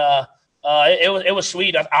touchdown. But it was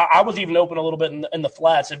sweet. I was even open a little bit in the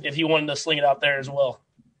flats if he wanted to sling it out there as well.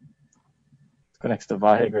 Go next to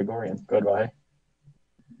Vahe Gregorian. Go ahead, Vahe.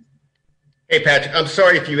 Hey, Patrick, I'm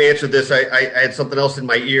sorry if you answered this. I had something else in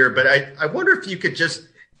my ear, but I wonder if you could just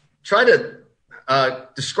try to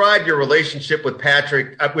describe your relationship with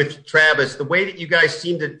with Travis, the way that you guys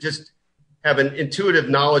seem to just have an intuitive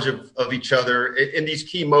knowledge of each other in these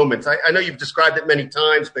key moments. I know you've described it many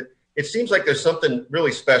times, but it seems like there's something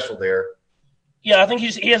really special there. Yeah, I think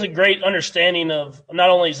he has a great understanding of not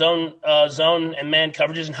only zone and man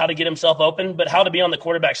coverages and how to get himself open, but how to be on the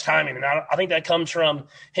quarterback's timing. And I think that comes from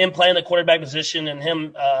him playing the quarterback position and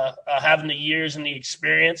him having the years and the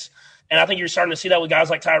experience. And I think you're starting to see that with guys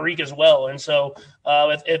like Tyreek as well. And so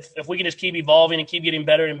if we can just keep evolving and keep getting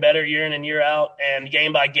better and better year in and year out and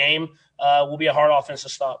game by game, will be a hard offense to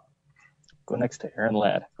stop. Go next to Aaron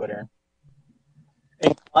Ladd. Go ahead, Aaron.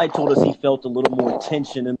 Hey, Clyde told us he felt a little more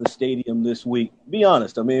tension in the stadium this week. Be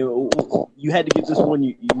honest. I mean, you had to get this one.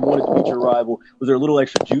 You wanted to beat your rival. Was there a little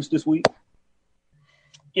extra juice this week?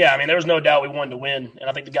 Yeah, I mean, there was no doubt we wanted to win, and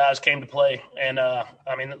I think the guys came to play. And, I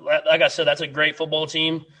mean, like I said, that's a great football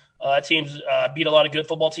team. That team's beat a lot of good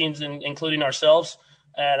football teams, including ourselves.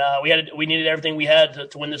 And we needed everything we had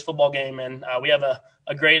to win this football game. And we have a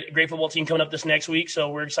great football team coming up this next week, so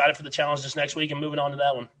we're excited for the challenge this next week and moving on to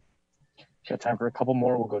that one. Got time for a couple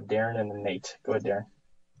more. We'll go Darren and then Nate. Go ahead, Darren.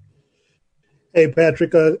 Hey,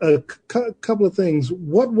 Patrick, a couple of things.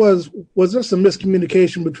 What was there some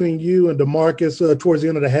miscommunication between you and DeMarcus towards the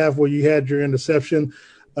end of the half where you had your interception?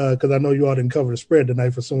 Because I know you all didn't cover the spread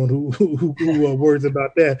tonight for someone who worries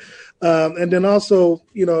about that. And then also,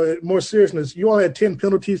 more seriousness, you all had 10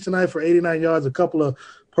 penalties tonight for 89 yards, a couple of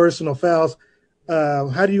personal fouls.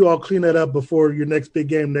 How do you all clean that up before your next big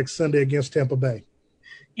game next Sunday against Tampa Bay?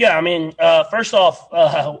 Yeah, I mean, first off,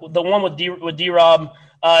 the one with D-Rob,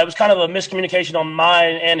 it was kind of a miscommunication on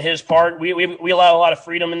mine and his part. We allow a lot of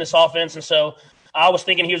freedom in this offense, and so I was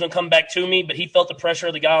thinking he was going to come back to me, but he felt the pressure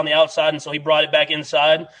of the guy on the outside, and so he brought it back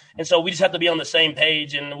inside. And so we just have to be on the same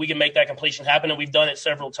page, and we can make that completion happen, and we've done it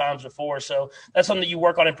several times before. So that's something that you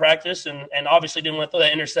work on in practice, and obviously didn't want to throw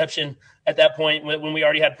that interception at that point when we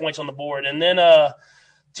already had points on the board. And then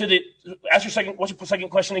what's your second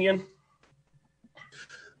question again?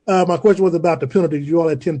 My question was about the penalties. You all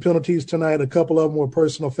had 10 penalties tonight. A couple of them were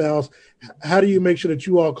personal fouls. How do you make sure that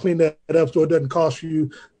you all clean that up so it doesn't cost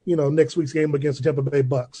you, next week's game against the Tampa Bay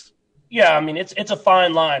Bucks? Yeah, I mean, it's a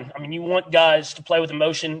fine line. I mean, you want guys to play with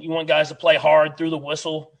emotion. You want guys to play hard through the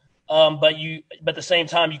whistle. But at the same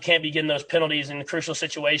time, you can't be getting those penalties in crucial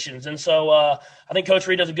situations. And so I think Coach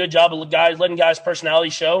Reed does a good job of letting guys' personality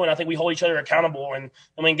show, and I think we hold each other accountable. And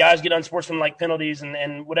when guys get unsportsmanlike penalties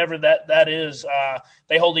and whatever that is,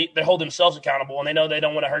 they hold themselves accountable, and they know they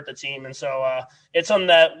don't want to hurt the team. And so it's something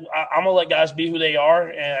that I'm gonna let guys be who they are,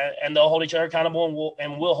 and they'll hold each other accountable,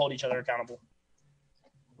 and we'll hold each other accountable.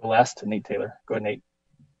 Last, Nate Taylor. Go ahead, Nate.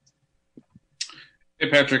 Hey,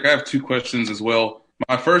 Patrick, I have two questions as well.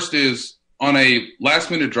 My first is, on a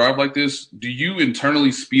last-minute drive like this, do you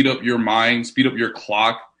internally speed up your mind, speed up your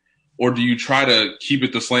clock, or do you try to keep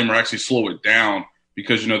it the same or actually slow it down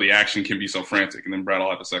because the action can be so frantic? And then Brad, I'll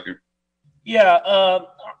have a second. Yeah,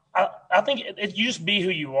 I think you just be who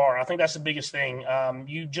you are. I think that's the biggest thing.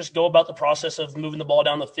 You just go about the process of moving the ball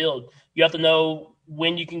down the field. You have to know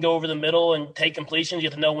when you can go over the middle and take completions. You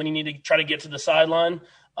have to know when you need to try to get to the sideline.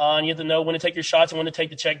 And you have to know when to take your shots and when to take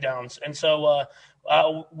the checkdowns. And so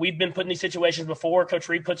we've been put in these situations before. Coach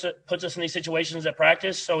Reed puts us in these situations at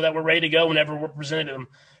practice so that we're ready to go whenever we're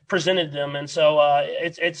presented them. And so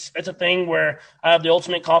it's a thing where I have the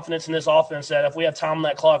ultimate confidence in this offense that if we have time on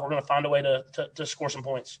that clock, we're going to find a way to score some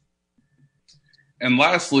points. And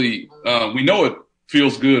lastly, we know it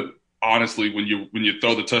feels good, honestly, when you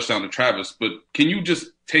throw the touchdown to Travis. But can you just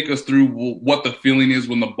take us through what the feeling is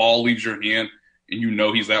when the ball leaves your hand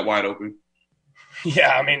and he's that wide open? Yeah,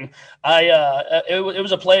 I mean, it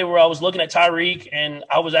was a play where I was looking at Tyreek, and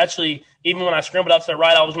I was actually, even when I scrambled out to the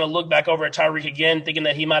right, I was going to look back over at Tyreek again, thinking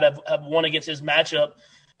that he might have won against his matchup.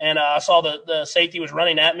 And I saw the safety was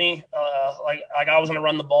running at me, like I was going to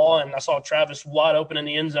run the ball, and I saw Travis wide open in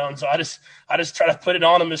the end zone. So I just tried to put it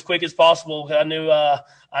on him as quick as possible because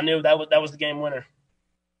I knew that was the game winner.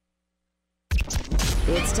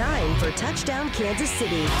 It's time for Touchdown Kansas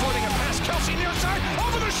City. Floating a pass, Kelce near side,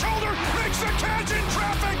 over the shoulder, makes the catch in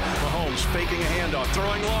traffic. Mahomes faking a handoff,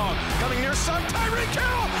 throwing long, coming near side, Tyreek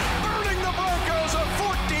Hill, burning the Broncos, a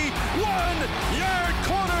 41-yard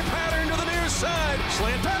corner pattern to the near side.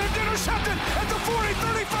 Slant pattern intercepted at the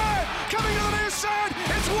 40-35, coming to the near side,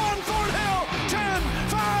 it's one Thornhill,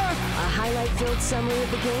 10-5. A highlight-filled summary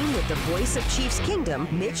of the game with the voice of Chiefs Kingdom,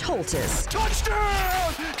 Mitch Holthus.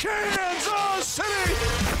 Touchdown, Kansas City!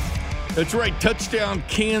 That's right, touchdown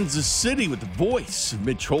Kansas City with the voice of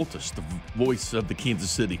Mitch Holthus, the voice of the Kansas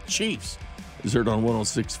City Chiefs. Is heard on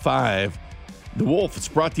 106.5 The Wolf. It's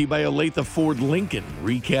brought to you by Olathe Ford Lincoln.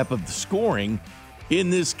 Recap of the scoring in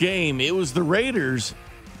this game. It was the Raiders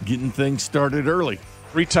getting things started early.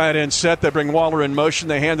 3 tight end set. They bring Waller in motion.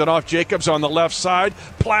 They hand it off. Jacobs on the left side.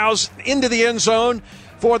 Plows into the end zone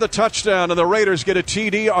for the touchdown. And the Raiders get a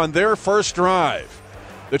TD on their first drive.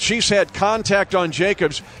 The Chiefs had contact on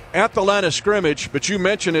Jacobs at the line of scrimmage, but you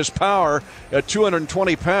mentioned his power at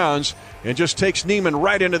 220 pounds and just takes Neiman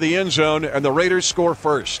right into the end zone, and the Raiders score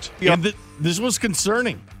first. And this was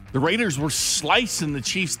concerning. The Raiders were slicing the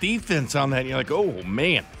Chiefs' defense on that. And you're like, oh,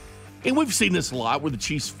 man. And we've seen this a lot where the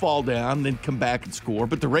Chiefs fall down and then come back and score.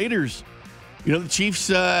 But the Raiders, the Chiefs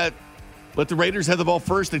let the Raiders have the ball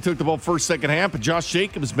first. They took the ball first, second half, but Josh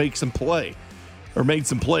Jacobs made some plays.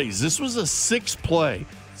 This was a 6-play,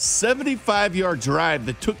 75-yard drive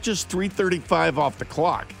that took just 3:35 off the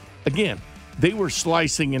clock. Again, they were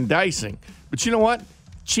slicing and dicing. But you know what?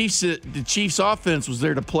 The Chiefs offense was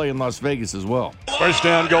there to play in Las Vegas as well. First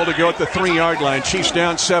down goal to go at the 3-yard line. Chiefs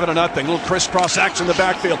down 7-0. Little crisscross action in the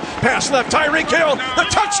backfield. Pass left, Tyreek Hill, the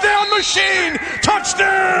touchdown machine!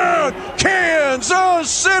 Touchdown! Kansas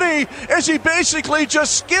City! As he basically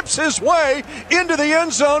just skips his way into the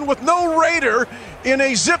end zone with no Raider in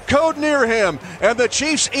a zip code near him. And the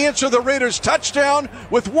Chiefs answer the Raiders' touchdown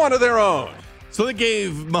with one of their own. So they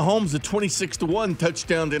gave Mahomes a 26-1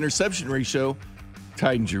 touchdown to interception ratio.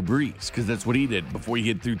 Tied Drew Brees, because that's what he did before he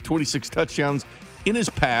hit through 26 touchdowns in his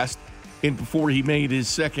past and before he made his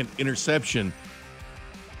second interception.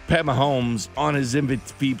 Pat Mahomes on his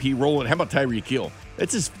MVP rolling. How about Tyreek Hill?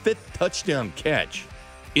 That's his 5th touchdown catch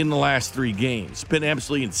in the last 3 games. It's been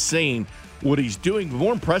absolutely insane what he's doing. But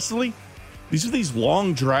more impressively, these are these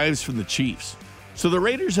long drives from the Chiefs. So the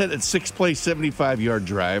Raiders had a 6-play, 75-yard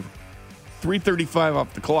drive, 3:35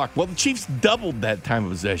 off the clock. Well, the Chiefs doubled that time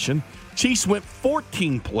of possession. Chiefs went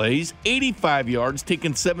 14 plays, 85 yards,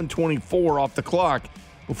 taking 7:24 off the clock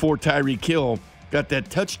before Tyreek Hill got that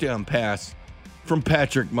touchdown pass from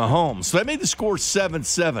Patrick Mahomes. So that made the score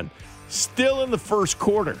 7-7. Still in the first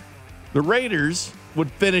quarter, the Raiders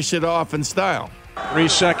would finish it off in style. 3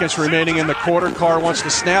 seconds remaining in the quarter. Carr wants to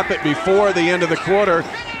snap it before the end of the quarter,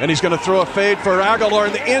 and he's going to throw a fade for Aguilar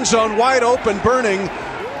in the end zone, wide open, burning.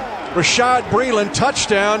 Rashad Breeland,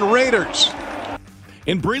 touchdown, Raiders.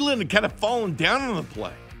 And Breeland had kind of fallen down on the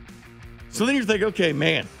play. So then you're thinking, okay,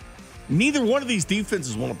 man, neither one of these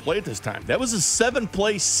defenses want to play at this time. That was a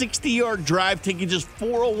 7-play, 60-yard drive, taking just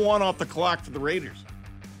 4:01 off the clock for the Raiders.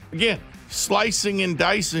 Again, slicing and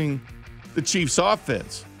dicing the Chiefs'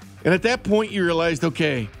 offense. And at that point, you realized,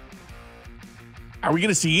 okay, are we going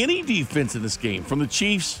to see any defense in this game from the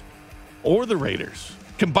Chiefs or the Raiders?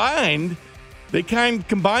 Combined, they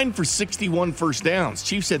combined for 61 first downs.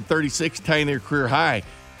 Chiefs had 36, tying their career high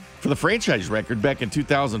for the franchise record back in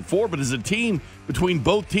 2004. But as a team, between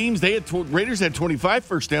both teams, Raiders had 25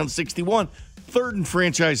 first downs, 61, 3rd in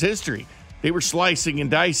franchise history. They were slicing and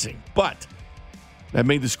dicing, but that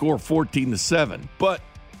made the score 14-7. But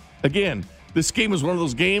again, this game was one of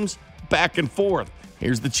those games back and forth.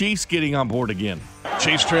 Here's the Chiefs getting on board again.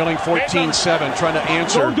 Chiefs trailing 14-7, trying to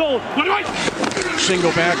answer.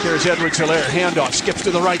 Single back, there's Edwards-Helaire. Handoff, skips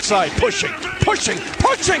to the right side, pushing.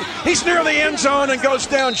 He's near the end zone and goes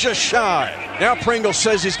down just shy. Now Pringle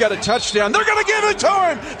says he's got a touchdown. They're going to give it to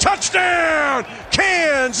him. Touchdown,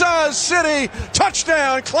 Kansas City.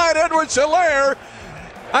 Touchdown, Clyde Edwards-Helaire.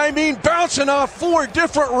 Bouncing off 4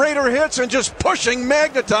 different Raider hits and just pushing,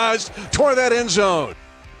 magnetized toward that end zone.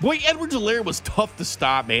 Boy, Edwards-Helaire was tough to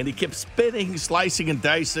stop, man. He kept spinning, slicing, and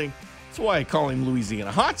dicing. That's why I call him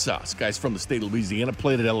Louisiana Hot Sauce. Guy's from the state of Louisiana,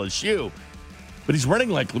 played at LSU. But he's running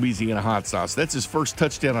like Louisiana Hot Sauce. That's his first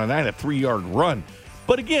touchdown on night, a 3-yard run.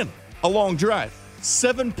 But again, a long drive.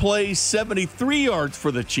 7 plays, 73 yards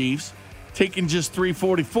for the Chiefs, taking just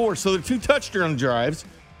 3:44. So they're 2 touchdown drives,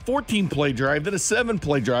 14-play drive, then a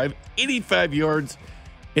 7-play drive, 85 yards,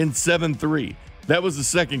 and 7-3. That was the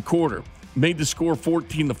second quarter. Made the score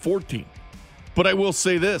 14-14. But I will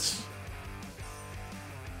say this.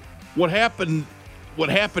 What happened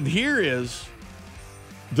here is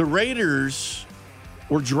the Raiders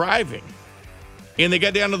were driving, and they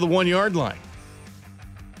got down to the 1-yard line.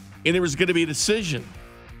 And there was going to be a decision.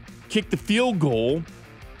 Kick the field goal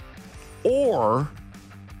or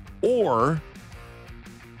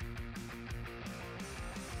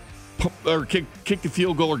kick the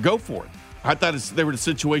field goal or go for it. I thought they were in a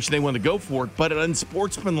situation they wanted to go for it, but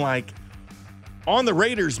unsportsmanlike on the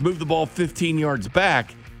Raiders, moved the ball 15 yards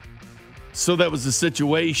back. So that was a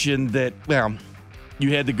situation that, well,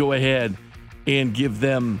 you had to go ahead and give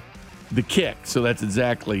them the kick. So that's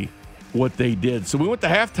exactly what they did. So we went to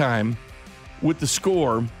halftime with the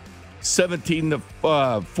score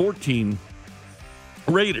 17-14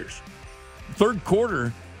 Raiders. Third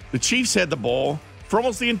quarter, the Chiefs had the ball for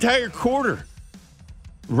almost the entire quarter.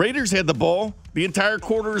 Raiders had the ball the entire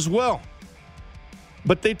quarter as well.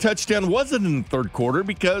 But their touchdown wasn't in the third quarter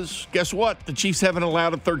because, guess what? The Chiefs haven't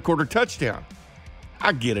allowed a third quarter touchdown.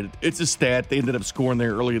 I get it. It's a stat. They ended up scoring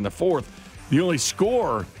there early in the fourth. The only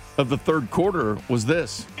score of the third quarter was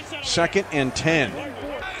this. 2nd and 10.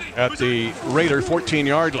 at the Raider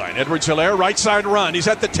 14-yard line. Edwards-Helaire, right side run. He's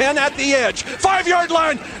at the 10, at the edge. 5-yard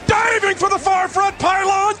line, diving for the far front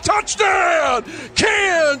pylon. Touchdown!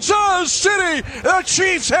 Kansas City! The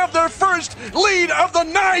Chiefs have their first lead of the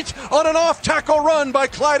night on an off-tackle run by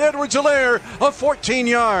Clyde Edwards-Helaire of 14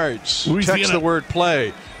 yards. Text the word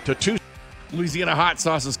play to 2. Louisiana Hot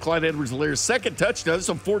Sauce's Clyde Edwards-Helaire's second touchdown. This is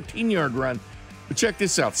a 14-yard run. But check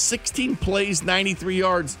this out. 16 plays, 93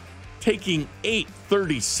 yards, taking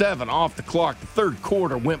 8:37 off the clock. The third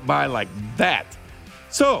quarter went by like that.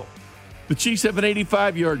 So the Chiefs have an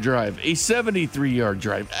 85-yard drive, a 73-yard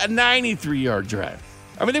drive, a 93-yard drive.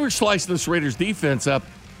 I mean, they were slicing this Raiders defense up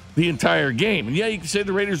the entire game. And yeah, you can say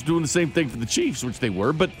the Raiders doing the same thing for the Chiefs, which they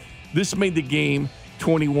were, but this made the game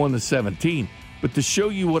 21-17. But to show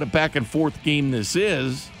you what a back-and-forth game this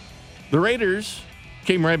is, the Raiders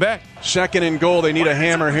came right back. Second and goal. They need a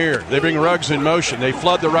hammer here. They bring Ruggs in motion. They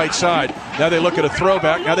flood the right side. Now they look at a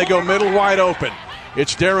throwback. Now they go middle wide open.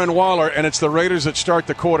 It's Darren Waller, and it's the Raiders that start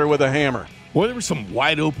the quarter with a hammer. Boy, there were some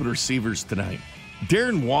wide-open receivers tonight.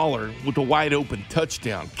 Darren Waller with a wide-open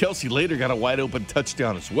touchdown. Kelsey later got a wide-open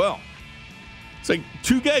touchdown as well. It's like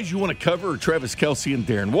two guys you want to cover are Travis Kelce and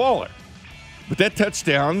Darren Waller. But that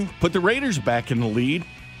touchdown put the Raiders back in the lead,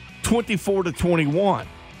 24-21.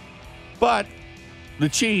 But the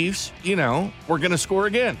Chiefs, were going to score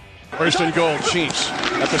again. First and goal, Chiefs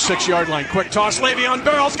at the 6-yard line. Quick toss. Le'Veon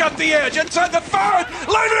Bell's got the edge inside the 5.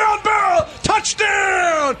 Le'Veon Bell,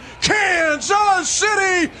 touchdown! Kansas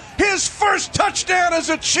City, his first touchdown as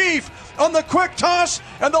a Chief on the quick toss,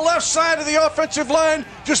 and the left side of the offensive line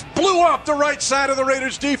just blew up the right side of the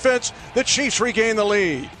Raiders defense. The Chiefs regain the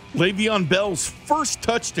lead. Le'Veon Bell's first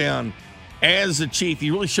touchdown as a Chief.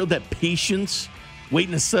 He really showed that patience,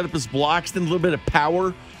 waiting to set up his blocks, then a little bit of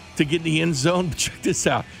power to get in the end zone. But check this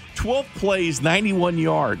out. 12 plays, 91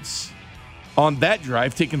 yards on that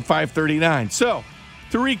drive, taking 5:39. So,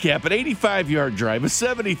 to recap, an 85-yard drive, a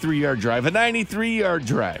 73-yard drive, a 93-yard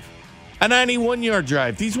drive, a 91-yard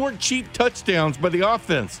drive. These weren't cheap touchdowns by the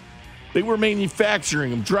offense. They were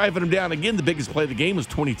manufacturing them, driving them down. Again, the biggest play of the game was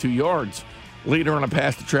 22 yards. Later on a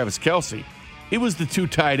pass to Travis Kelce. It was the two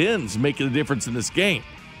tight ends making the difference in this game.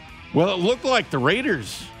 Well, it looked like the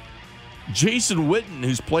Raiders. Jason Witten,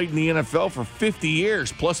 who's played in the NFL for 50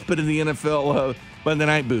 years, plus been in the NFL by the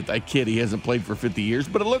night booth. I kid, he hasn't played for 50 years,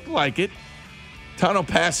 but it looked like it. Tano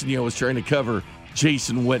Passanio was trying to cover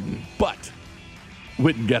Jason Witten, but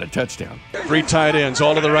Witten got a touchdown. 3 tight ends,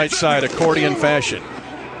 all to the right side, accordion fashion.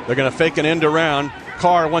 They're going to fake an end around.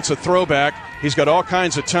 Carr wants a throwback. He's got all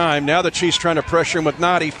kinds of time. Now the Chiefs trying to pressure him with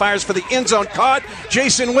Noddy. Fires for the end zone. Caught.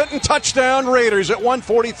 Jason Witten, touchdown Raiders at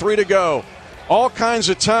 1:43 to go. All kinds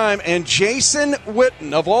of time. And Jason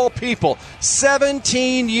Witten, of all people,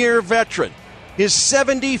 17-year veteran. His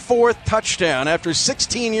 74th touchdown after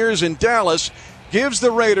 16 years in Dallas gives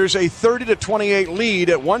the Raiders a 30-28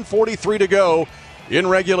 lead at 1:43 to go in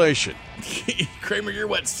regulation. Kramer, you're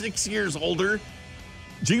what, 6 years older?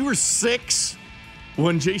 You were 6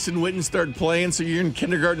 when Jason Witten started playing, so you're in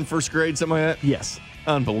kindergarten, first grade, something like that? Yes.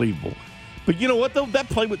 Unbelievable. But you know what, though?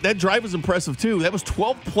 That drive was impressive, too. That was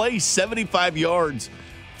 12 plays, 75 yards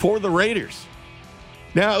for the Raiders.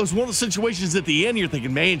 Now, it was one of the situations at the end you're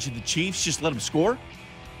thinking, man, should the Chiefs just let them score?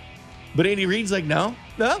 But Andy Reid's like, no.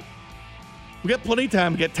 We got plenty of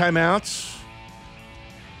time. We got timeouts.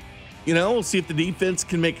 We'll see if the defense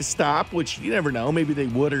can make a stop, which you never know. Maybe they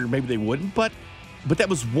would or maybe they wouldn't, But that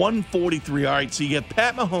was 1:43. All right, so you have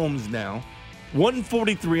Pat Mahomes now,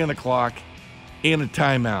 1:43 on the clock, and a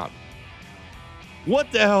timeout.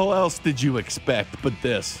 What the hell else did you expect but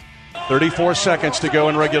this? 34 seconds to go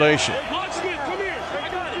in regulation.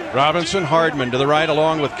 Robinson, Hardman to the right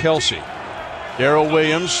along with Kelce. Darrell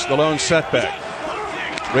Williams, the lone setback.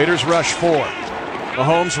 Raiders rush 4.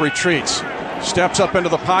 Mahomes retreats. Steps up into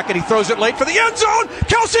the pocket. He throws it late for the end zone.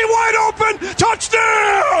 Kelce wide open.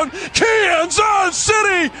 Touchdown! Kansas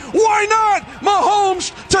City. Why not?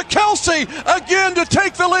 Mahomes to Kelce again to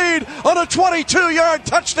take the lead on a 22-yard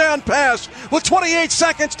touchdown pass with 28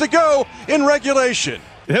 seconds to go in regulation.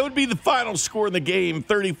 That would be the final score in the game,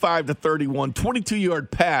 35-31,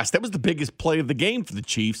 22-yard pass. That was the biggest play of the game for the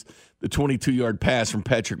Chiefs, the 22-yard pass from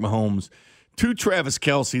Patrick Mahomes to Travis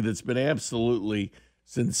Kelce that's been absolutely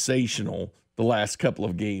sensational the last couple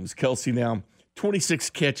of games. Kelce now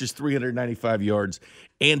 26 catches, 395 yards,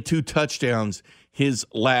 and 2 touchdowns his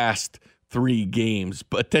last 3 games.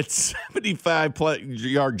 But that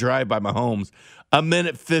 75-yard drive by Mahomes,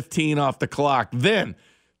 1:15 off the clock. Then,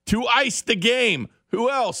 to ice the game, who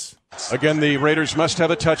else? Again, the Raiders must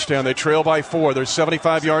have a touchdown. They trail by 4. They're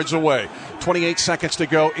 75 yards away. 28 seconds to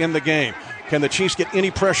go in the game. Can the Chiefs get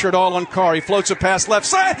any pressure at all on Carr? He floats a pass left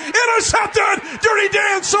side. Intercepted! Dirty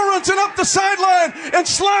Dan Sorensen up the sideline and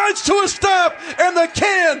slides to a stop. And the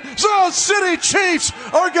Kansas City Chiefs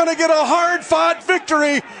are going to get a hard-fought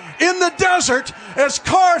victory in the desert as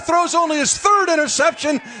Carr throws only his third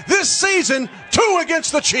interception this season, 2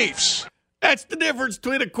 against the Chiefs. That's the difference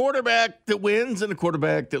between a quarterback that wins and a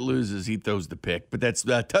quarterback that loses. He throws the pick. But that's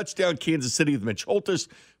the touchdown Kansas City with Mitch Holthus,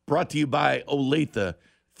 brought to you by Olathe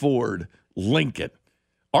Ford Lincoln.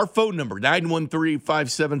 Our phone number,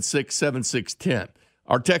 913-576-7610.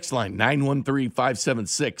 Our text line,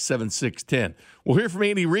 913-576-7610. We'll hear from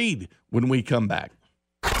Andy Reid when we come back.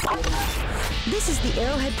 This is the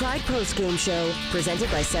Arrowhead Pride Postgame Show, presented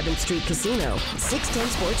by 7th Street Casino, 610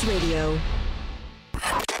 Sports Radio.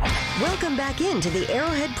 Welcome back into the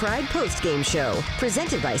Arrowhead Pride Postgame Show,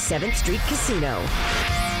 presented by 7th Street Casino.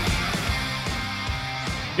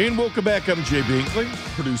 And welcome back. I'm Jay Binkley,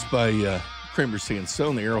 produced by Kramer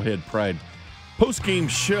Sansone. The Arrowhead Pride Postgame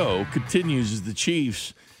Show continues as the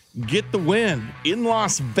Chiefs get the win in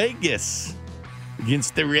Las Vegas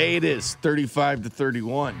against the Raiders,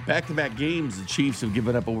 35-31. Back-to-back games, the Chiefs have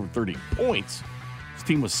given up over 30 points. This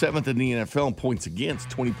team was 7th in the NFL in points against,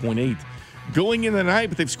 20.8 going in the night,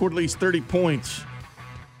 but they've scored at least 30 points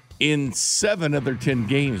in 7 of their 10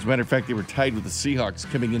 games. Matter of fact, they were tied with the Seahawks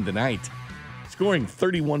coming in tonight, scoring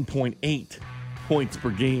 31.8 points per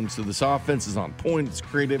game. So this offense is on point. It's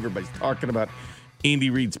creative. Everybody's talking about Andy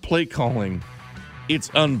Reid's play calling. It's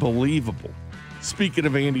unbelievable. Speaking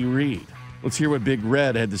of Andy Reid, let's hear what Big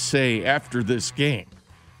Red had to say after this game.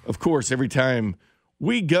 Of course, every time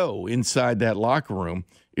we go inside that locker room,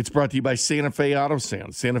 it's brought to you by Santa Fe Auto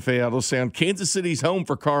Sound. Santa Fe Auto Sound, Kansas City's home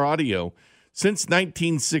for car audio since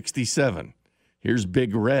 1967. Here's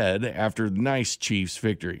Big Red after the nice Chiefs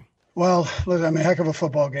victory. Well, look, I mean, heck of a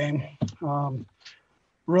football game.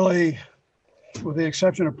 Really, with the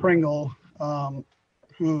exception of Pringle,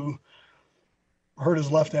 who hurt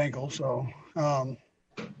his left ankle. So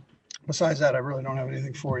besides that, I really don't have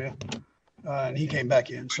anything for you. And he came back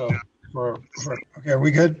in. So, okay, are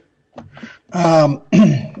we good? I'm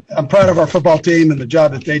proud of our football team and the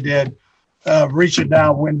job that they did, reaching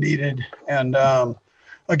down when needed, and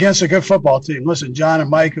against a good football team. Listen, John and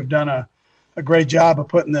Mike have done a great job of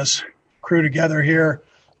putting this crew together here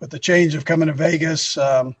with the change of coming to Vegas.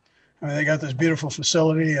 I mean, they got this beautiful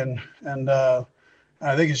facility, and I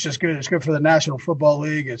think it's just good. It's good for the National Football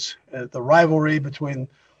League. It's the rivalry between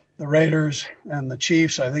the Raiders and the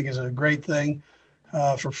Chiefs, I think, is a great thing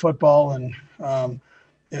for football, and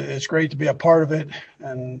it's great to be a part of it.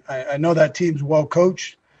 And I know that team's well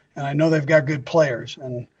coached, and I know they've got good players.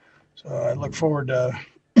 And so I look forward to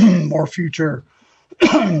more future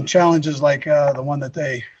challenges like the one that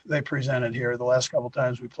they presented here the last couple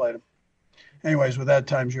times we played them. Anyways, with that,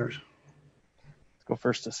 time's yours. Let's go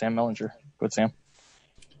first to Sam Mellinger. Go ahead, Sam.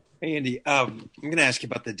 Hey, Andy. I'm going to ask you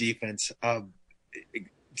about the defense.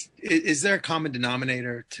 Is there a common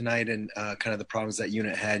denominator tonight in kind of the problems that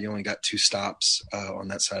unit had? You only got 2 stops on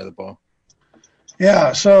that side of the ball.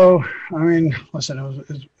 Yeah, so, I mean,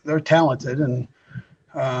 listen, they're talented, and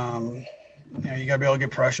you got to be able to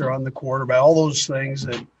get pressure on the quarterback, all those things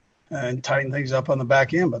and tighten things up on the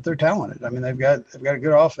back end. But they're talented. I mean, they've got a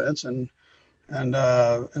good offense, and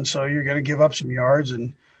so you're going to give up some yards.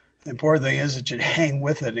 And the important thing is that you hang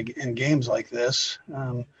with it in games like this,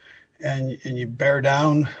 and you bear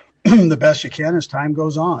down the best you can as time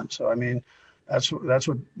goes on. So, I mean, that's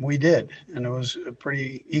what we did, and it was a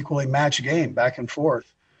pretty equally matched game, back and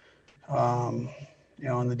forth. On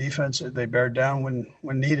the defense, they bared down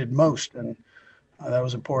when needed most, and that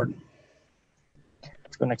was important.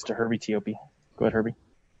 Let's go next to Herbie Teope. Go ahead, Herbie.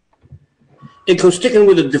 And so, sticking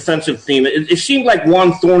with the defensive theme, it seemed like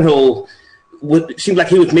Juan Thornhill seemed like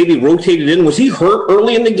he was maybe rotated in. Was he hurt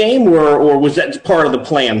early in the game, or was that part of the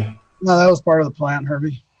plan? No, that was part of the plan,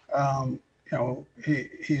 Herbie.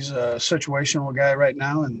 He's a situational guy right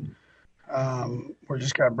now, and we're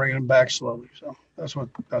just kind of bringing him back slowly. So that's what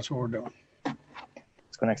we're doing.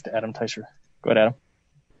 Let's go next to Adam Teicher. Go ahead, Adam.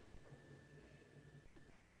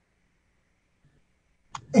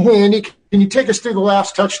 Hey, Andy, can you take us through the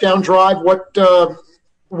last touchdown drive? What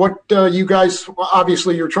you guys,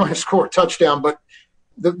 obviously you're trying to score a touchdown, but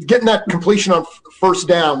getting that completion on first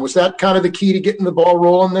down, was that kind of the key to getting the ball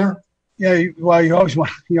rolling there? Yeah, well, you always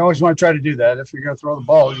want to try to do that. If you're going to throw the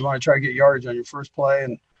ball, you want to try to get yardage on your first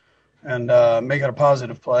play and make it a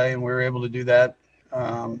positive play, and we were able to do that. We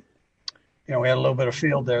had a little bit of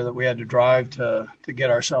field there that we had to drive to get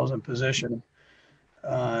ourselves in position.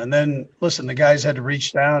 And then, listen, the guys had to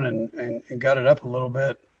reach down and gut it up a little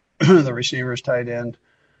bit, the receivers, tight end,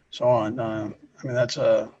 so on. That's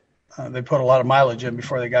a they put a lot of mileage in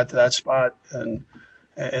before they got to that spot and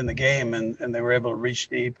in the game, and they were able to reach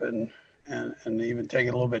deep and even take it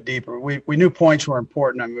a little bit deeper. We knew points were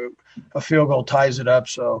important. I mean, a field goal ties it up,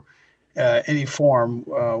 so any form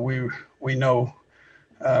we know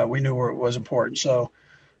we knew where it was important. So,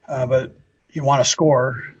 but you want to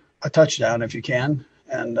score a touchdown if you can,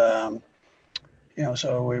 and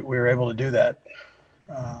so we were able to do that.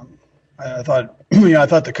 I thought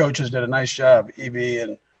the coaches did a nice job, EB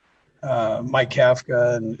and Mike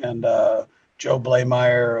Kafka and Joe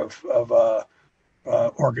Blameyer of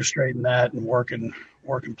orchestrating that and working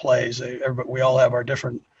plays. We all have our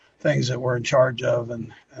different things that we're in charge of,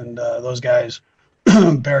 and those guys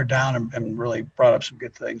bared down and really brought up some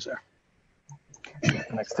good things there.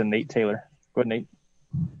 Next to Nate Taylor. Go ahead, Nate.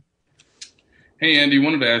 Hey, Andy,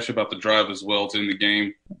 wanted to ask you about the drive as well to end the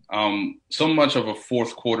game. So much of a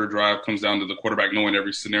fourth quarter drive comes down to the quarterback knowing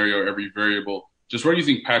every scenario, every variable. Just where do you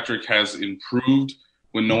think Patrick has improved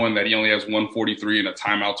when knowing that he only has 143 and a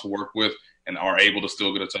timeout to work with and are able to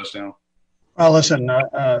still get a touchdown? Well, listen,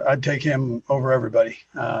 I'd take him over everybody,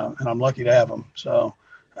 and I'm lucky to have him. So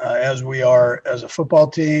as we are as a football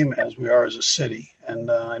team, as we are as a city, and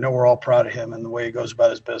I know we're all proud of him and the way he goes about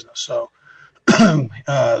his business. So and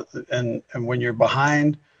when you're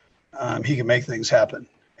behind, he can make things happen,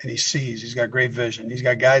 and he's got great vision. He's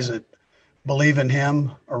got guys that believe in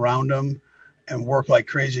him around him and work like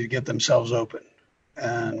crazy to get themselves open.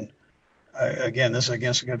 And again, this is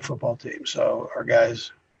against a good football team. So our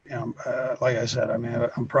guys, like I said, I mean,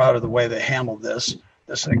 I'm proud of the way they handled this.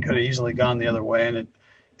 This thing could have easily gone the other way, and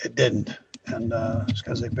it didn't. And it's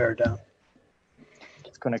because they bared down.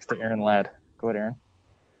 Let's go next to Aaron Ladd. Go ahead, Aaron.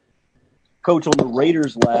 Coach, on the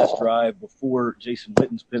Raiders' last drive before Jason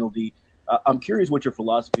Witten's penalty, I'm curious what your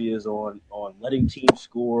philosophy is on letting teams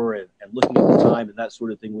score and looking at the time and that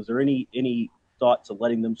sort of thing. Was there any thought to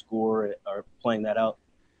letting them score or playing that out?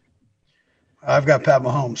 I've got Pat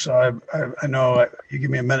Mahomes, so I know you give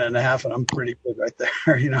me a minute and a half and I'm pretty good right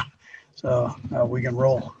there, So we can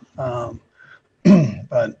roll. But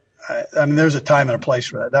I mean, there's a time and a place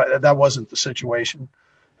for that. That wasn't the situation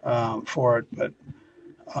for it, but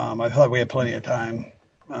I thought we had plenty of time.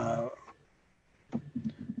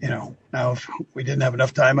 Now if we didn't have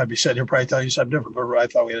enough time, I'd be sitting here probably telling you something different. But I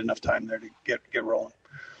thought we had enough time there to get rolling.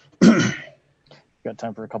 Got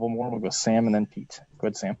time for a couple more. We'll go Sam and then Pete. Go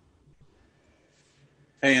ahead, Sam.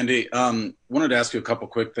 Hey, Andy. Wanted to ask you a couple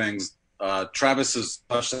quick things. Travis has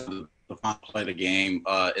touched the final play of the game.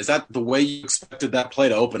 Is that the way you expected that play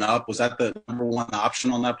to open up? Was that the number one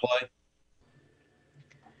option on that play?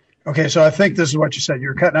 Okay, so I think this is what you said.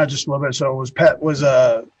 You're cutting out just a little bit. So was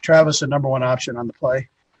Travis the number one option on the play?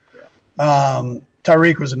 Yeah.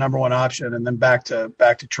 Tyreek was the number one option, and then back to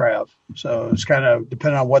Trav. So it's kind of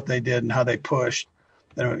depending on what they did and how they pushed.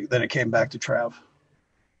 Then it came back to Trav.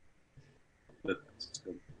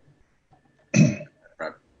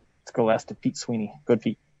 Let's go last to Pete Sweeney. Good,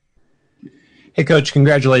 Pete. Hey, Coach,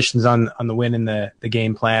 congratulations on the win in the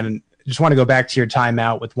game plan. And just want to go back to your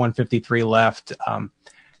timeout with 1:53 left.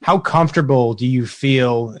 How comfortable do you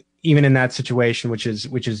feel, even in that situation, which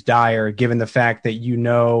is dire, given the fact that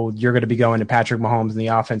you're going to be going to Patrick Mahomes and the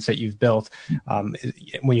offense that you've built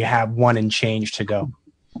when you have 1 and change to go?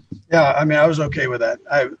 Yeah, I mean, I was okay with that.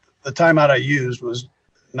 The timeout I used was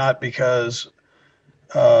not because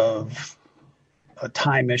of a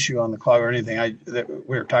time issue on the clock or anything.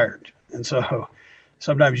 We were tired. And so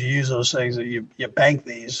sometimes you use those things that you bank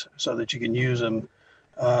these so that you can use them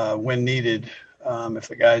when needed. If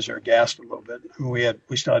the guys are gassed a little bit. I mean,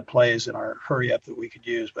 we still had plays in our hurry up that we could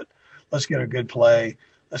use, but let's get a good play.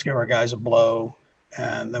 Let's give our guys a blow,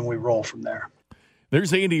 and then we roll from there.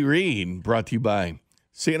 There's Andy Reid, brought to you by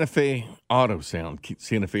Santa Fe Auto Sound.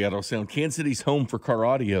 Santa Fe Auto Sound, Kansas City's home for car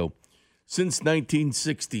audio since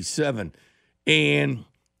 1967. And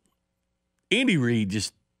Andy Reid,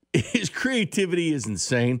 his creativity is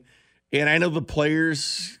insane. And I know the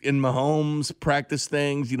players in Mahomes practice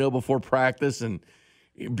things, before practice, and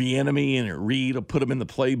Bieniemy and Reed will put them in the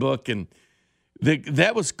playbook. And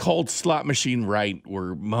that was called slot machine right,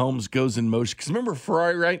 where Mahomes goes in motion. Because remember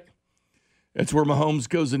Ferrari right? That's where Mahomes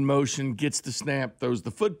goes in motion, gets the snap, throws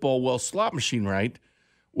the football. Well, slot machine right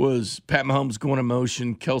was Pat Mahomes going in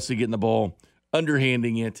motion, Kelsey getting the ball,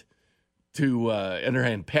 underhand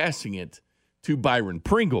passing it to Byron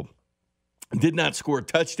Pringle. Did not score a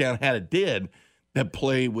touchdown. Had it did, that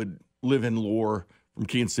play would live in lore from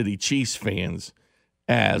Kansas City Chiefs fans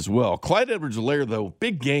as well. Clyde Edwards-Helaire, though,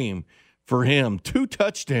 big game for him. 2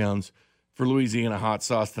 touchdowns for Louisiana Hot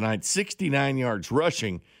Sauce tonight, 69 yards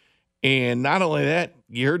rushing. And not only that,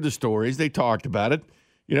 you heard the stories. They talked about it.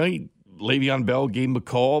 He Le'Veon Bell gave him a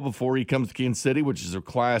call before he comes to Kansas City, which is a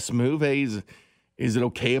class move. Hey, is it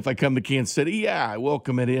okay if I come to Kansas City? Yeah, I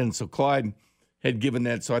welcome it in. So Clyde had given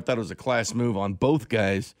that, so I thought it was a class move on both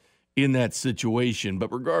guys in that situation.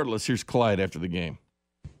 But regardless, here's Clyde after the game.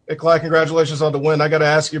 Hey, Clyde, congratulations on the win. I got to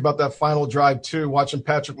ask you about that final drive, too, watching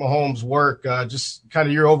Patrick Mahomes work. Just kind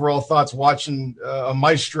of your overall thoughts watching a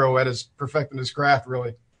maestro perfecting his craft,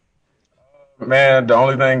 really. Man, the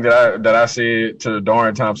only thing that I said to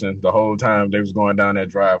Dorian Thompson the whole time they was going down that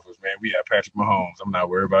drive was, man, we have Patrick Mahomes. I'm not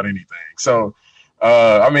worried about anything. So,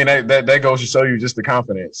 I mean, that goes to show you just the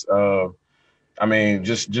confidence. I mean,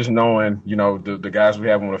 just knowing, you know, the guys we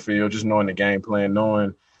have on the field, just knowing the game plan,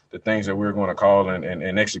 knowing the things that we're going to call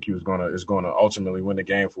and execute is going to ultimately win the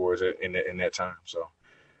game for us in that time. So,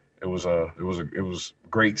 it was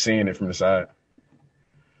great seeing it from the side.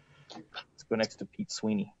 Let's go next to Pete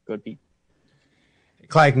Sweeney. Go ahead, Pete.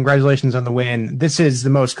 Clyde, congratulations on the win. This is the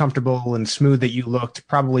most comfortable and smooth that you looked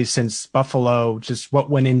probably since Buffalo. Just what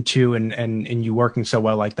went into and you working so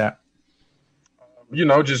well like that? You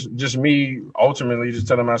know, just me ultimately just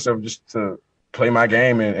telling myself just to play my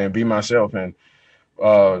game and be myself. And,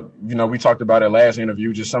 you know, we talked about it last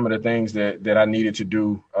interview, just some of the things that I needed to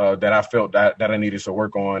do that I felt that I needed to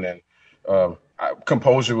work on. And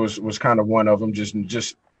composure was kind of one of them, just,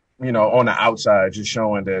 you know, on the outside, just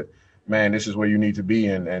showing that, man, this is where you need to be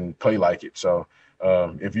and play like it. So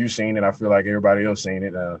if you've seen it, I feel like everybody else seen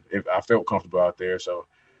it. If I felt comfortable out there, so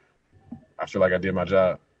I feel like I did my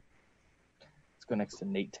job. Let's go next to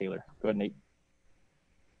Nate Taylor. Go ahead, Nate.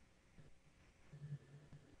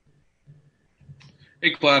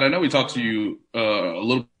 Hey, Clyde, I know we talked to you a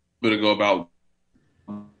little bit ago about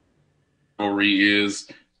rivalry is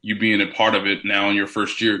you being a part of it now in your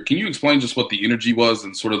first year. Can you explain just what the energy was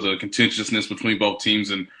and sort of the contentiousness between both teams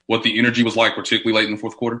and what the energy was like, particularly late in the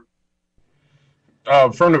fourth quarter?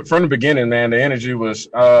 From the beginning, man, the energy was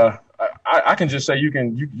I can just say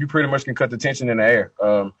you pretty much can cut the tension in the air.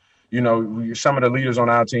 You know, some of the leaders on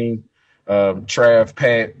our team, Trav,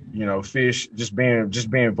 Pat, you know, Fish, just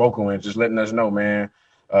being vocal and just letting us know, man,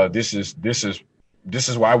 this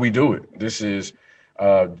is why we do it. This is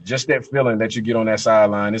just that feeling that you get on that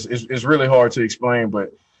sideline. It's really hard to explain,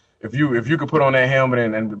 but if you could put on that helmet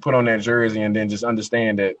and put on that jersey and then just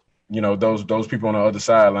understand that, you know, those people on the other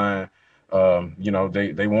sideline, you know,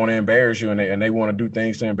 they want to embarrass you and they want to do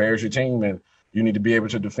things to embarrass your team, and you need to be able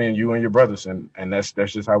to defend you and your brothers, and that's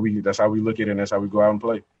just how we look at it, and that's how we go out and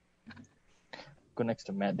play. Go next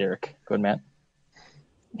to Matt Derrick. Go ahead, Matt.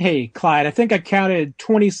 Hey, Clyde, I think I counted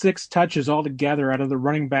 26 touches altogether out of the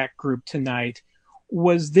running back group tonight.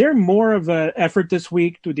 Was there more of an effort this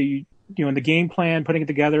week in the game plan, putting it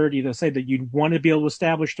together, to say that you want to be able to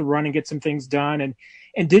establish the run and get some things done?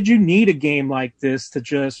 And did you need a game like this to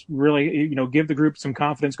just really, you know, give the group some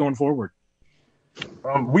confidence going forward?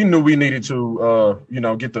 We knew we needed to, you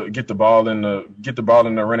know, get the ball in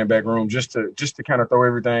the running back room just to kind of throw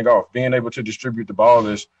everything off. Being able to distribute the ball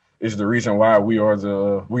is the reason why we are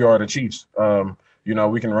the Chiefs. You know,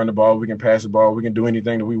 we can run the ball, we can pass the ball, we can do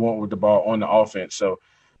anything that we want with the ball on the offense. So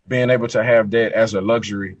being able to have that as a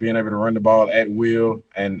luxury, being able to run the ball at will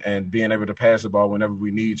and being able to pass the ball whenever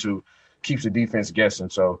we need to keeps the defense guessing.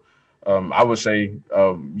 So I would say,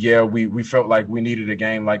 yeah, we felt like we needed a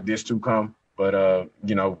game like this to come. But,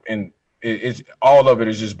 you know, and it's all of it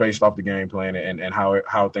is just based off the game plan and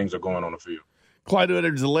how things are going on the field. Clyde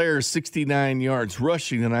Edwards-Helaire, 69 yards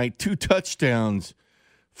rushing tonight, 2 touchdowns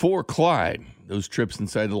for Clyde. Those trips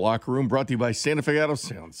inside the locker room brought to you by Santa Fe Auto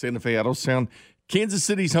Sound. Santa Fe Auto Sound, Kansas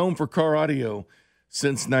City's home for car audio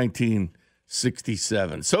since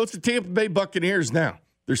 1967. So it's the Tampa Bay Buccaneers now.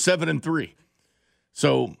 They're 7-3.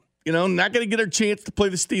 So, you know, not going to get our chance to play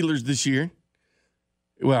the Steelers this year.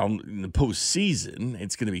 Well, in the postseason,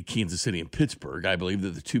 it's going to be Kansas City and Pittsburgh. I believe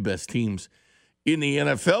they're the two best teams in the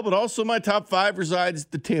NFL, but also my top 5 resides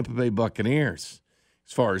at the Tampa Bay Buccaneers.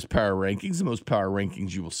 As far as power rankings, the most power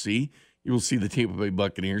rankings you will see the Tampa Bay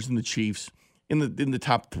Buccaneers and the Chiefs in the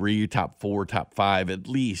top 3, top 4, top 5 at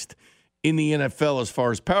least in the NFL as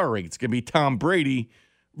far as power rankings. It's going to be Tom Brady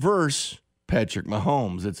versus Patrick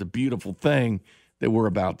Mahomes. It's a beautiful thing that we're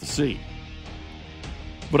about to see.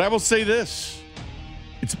 But I will say this.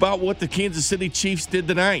 It's about what the Kansas City Chiefs did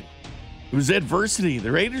tonight. It was adversity.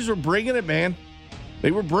 The Raiders were bringing it, man.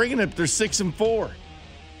 They were bringing it. They're 6-4.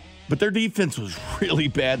 But their defense was really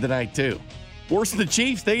bad tonight, too. Worse than the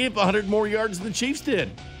Chiefs. They gave 100 more yards than the Chiefs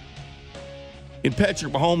did. And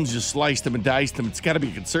Patrick Mahomes just sliced them and diced them. It's got to be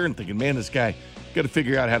a concern, thinking, man, this guy got to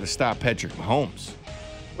figure out how to stop Patrick Mahomes.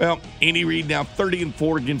 Well, Andy Reid now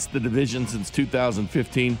 30-4 against the division since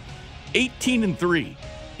 2015. 18-3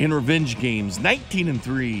 in revenge games.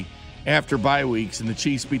 19-3 after bye weeks, and the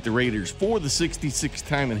Chiefs beat the Raiders for the 66th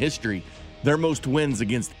time in history, their most wins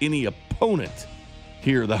against any opponent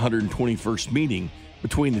here, the 121st meeting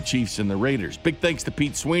between the Chiefs and the Raiders. Big thanks to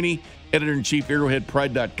Pete Sweeney, editor-in-chief,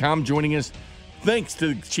 arrowheadpride.com, joining us. Thanks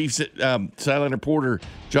to the Chiefs sideline reporter,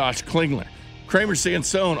 Josh Klingler. Kramer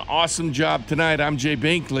Sansone, awesome job tonight. I'm Jay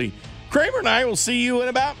Binkley. Kramer and I will see you in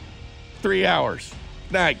about 3 hours.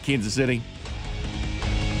 Good night, Kansas City.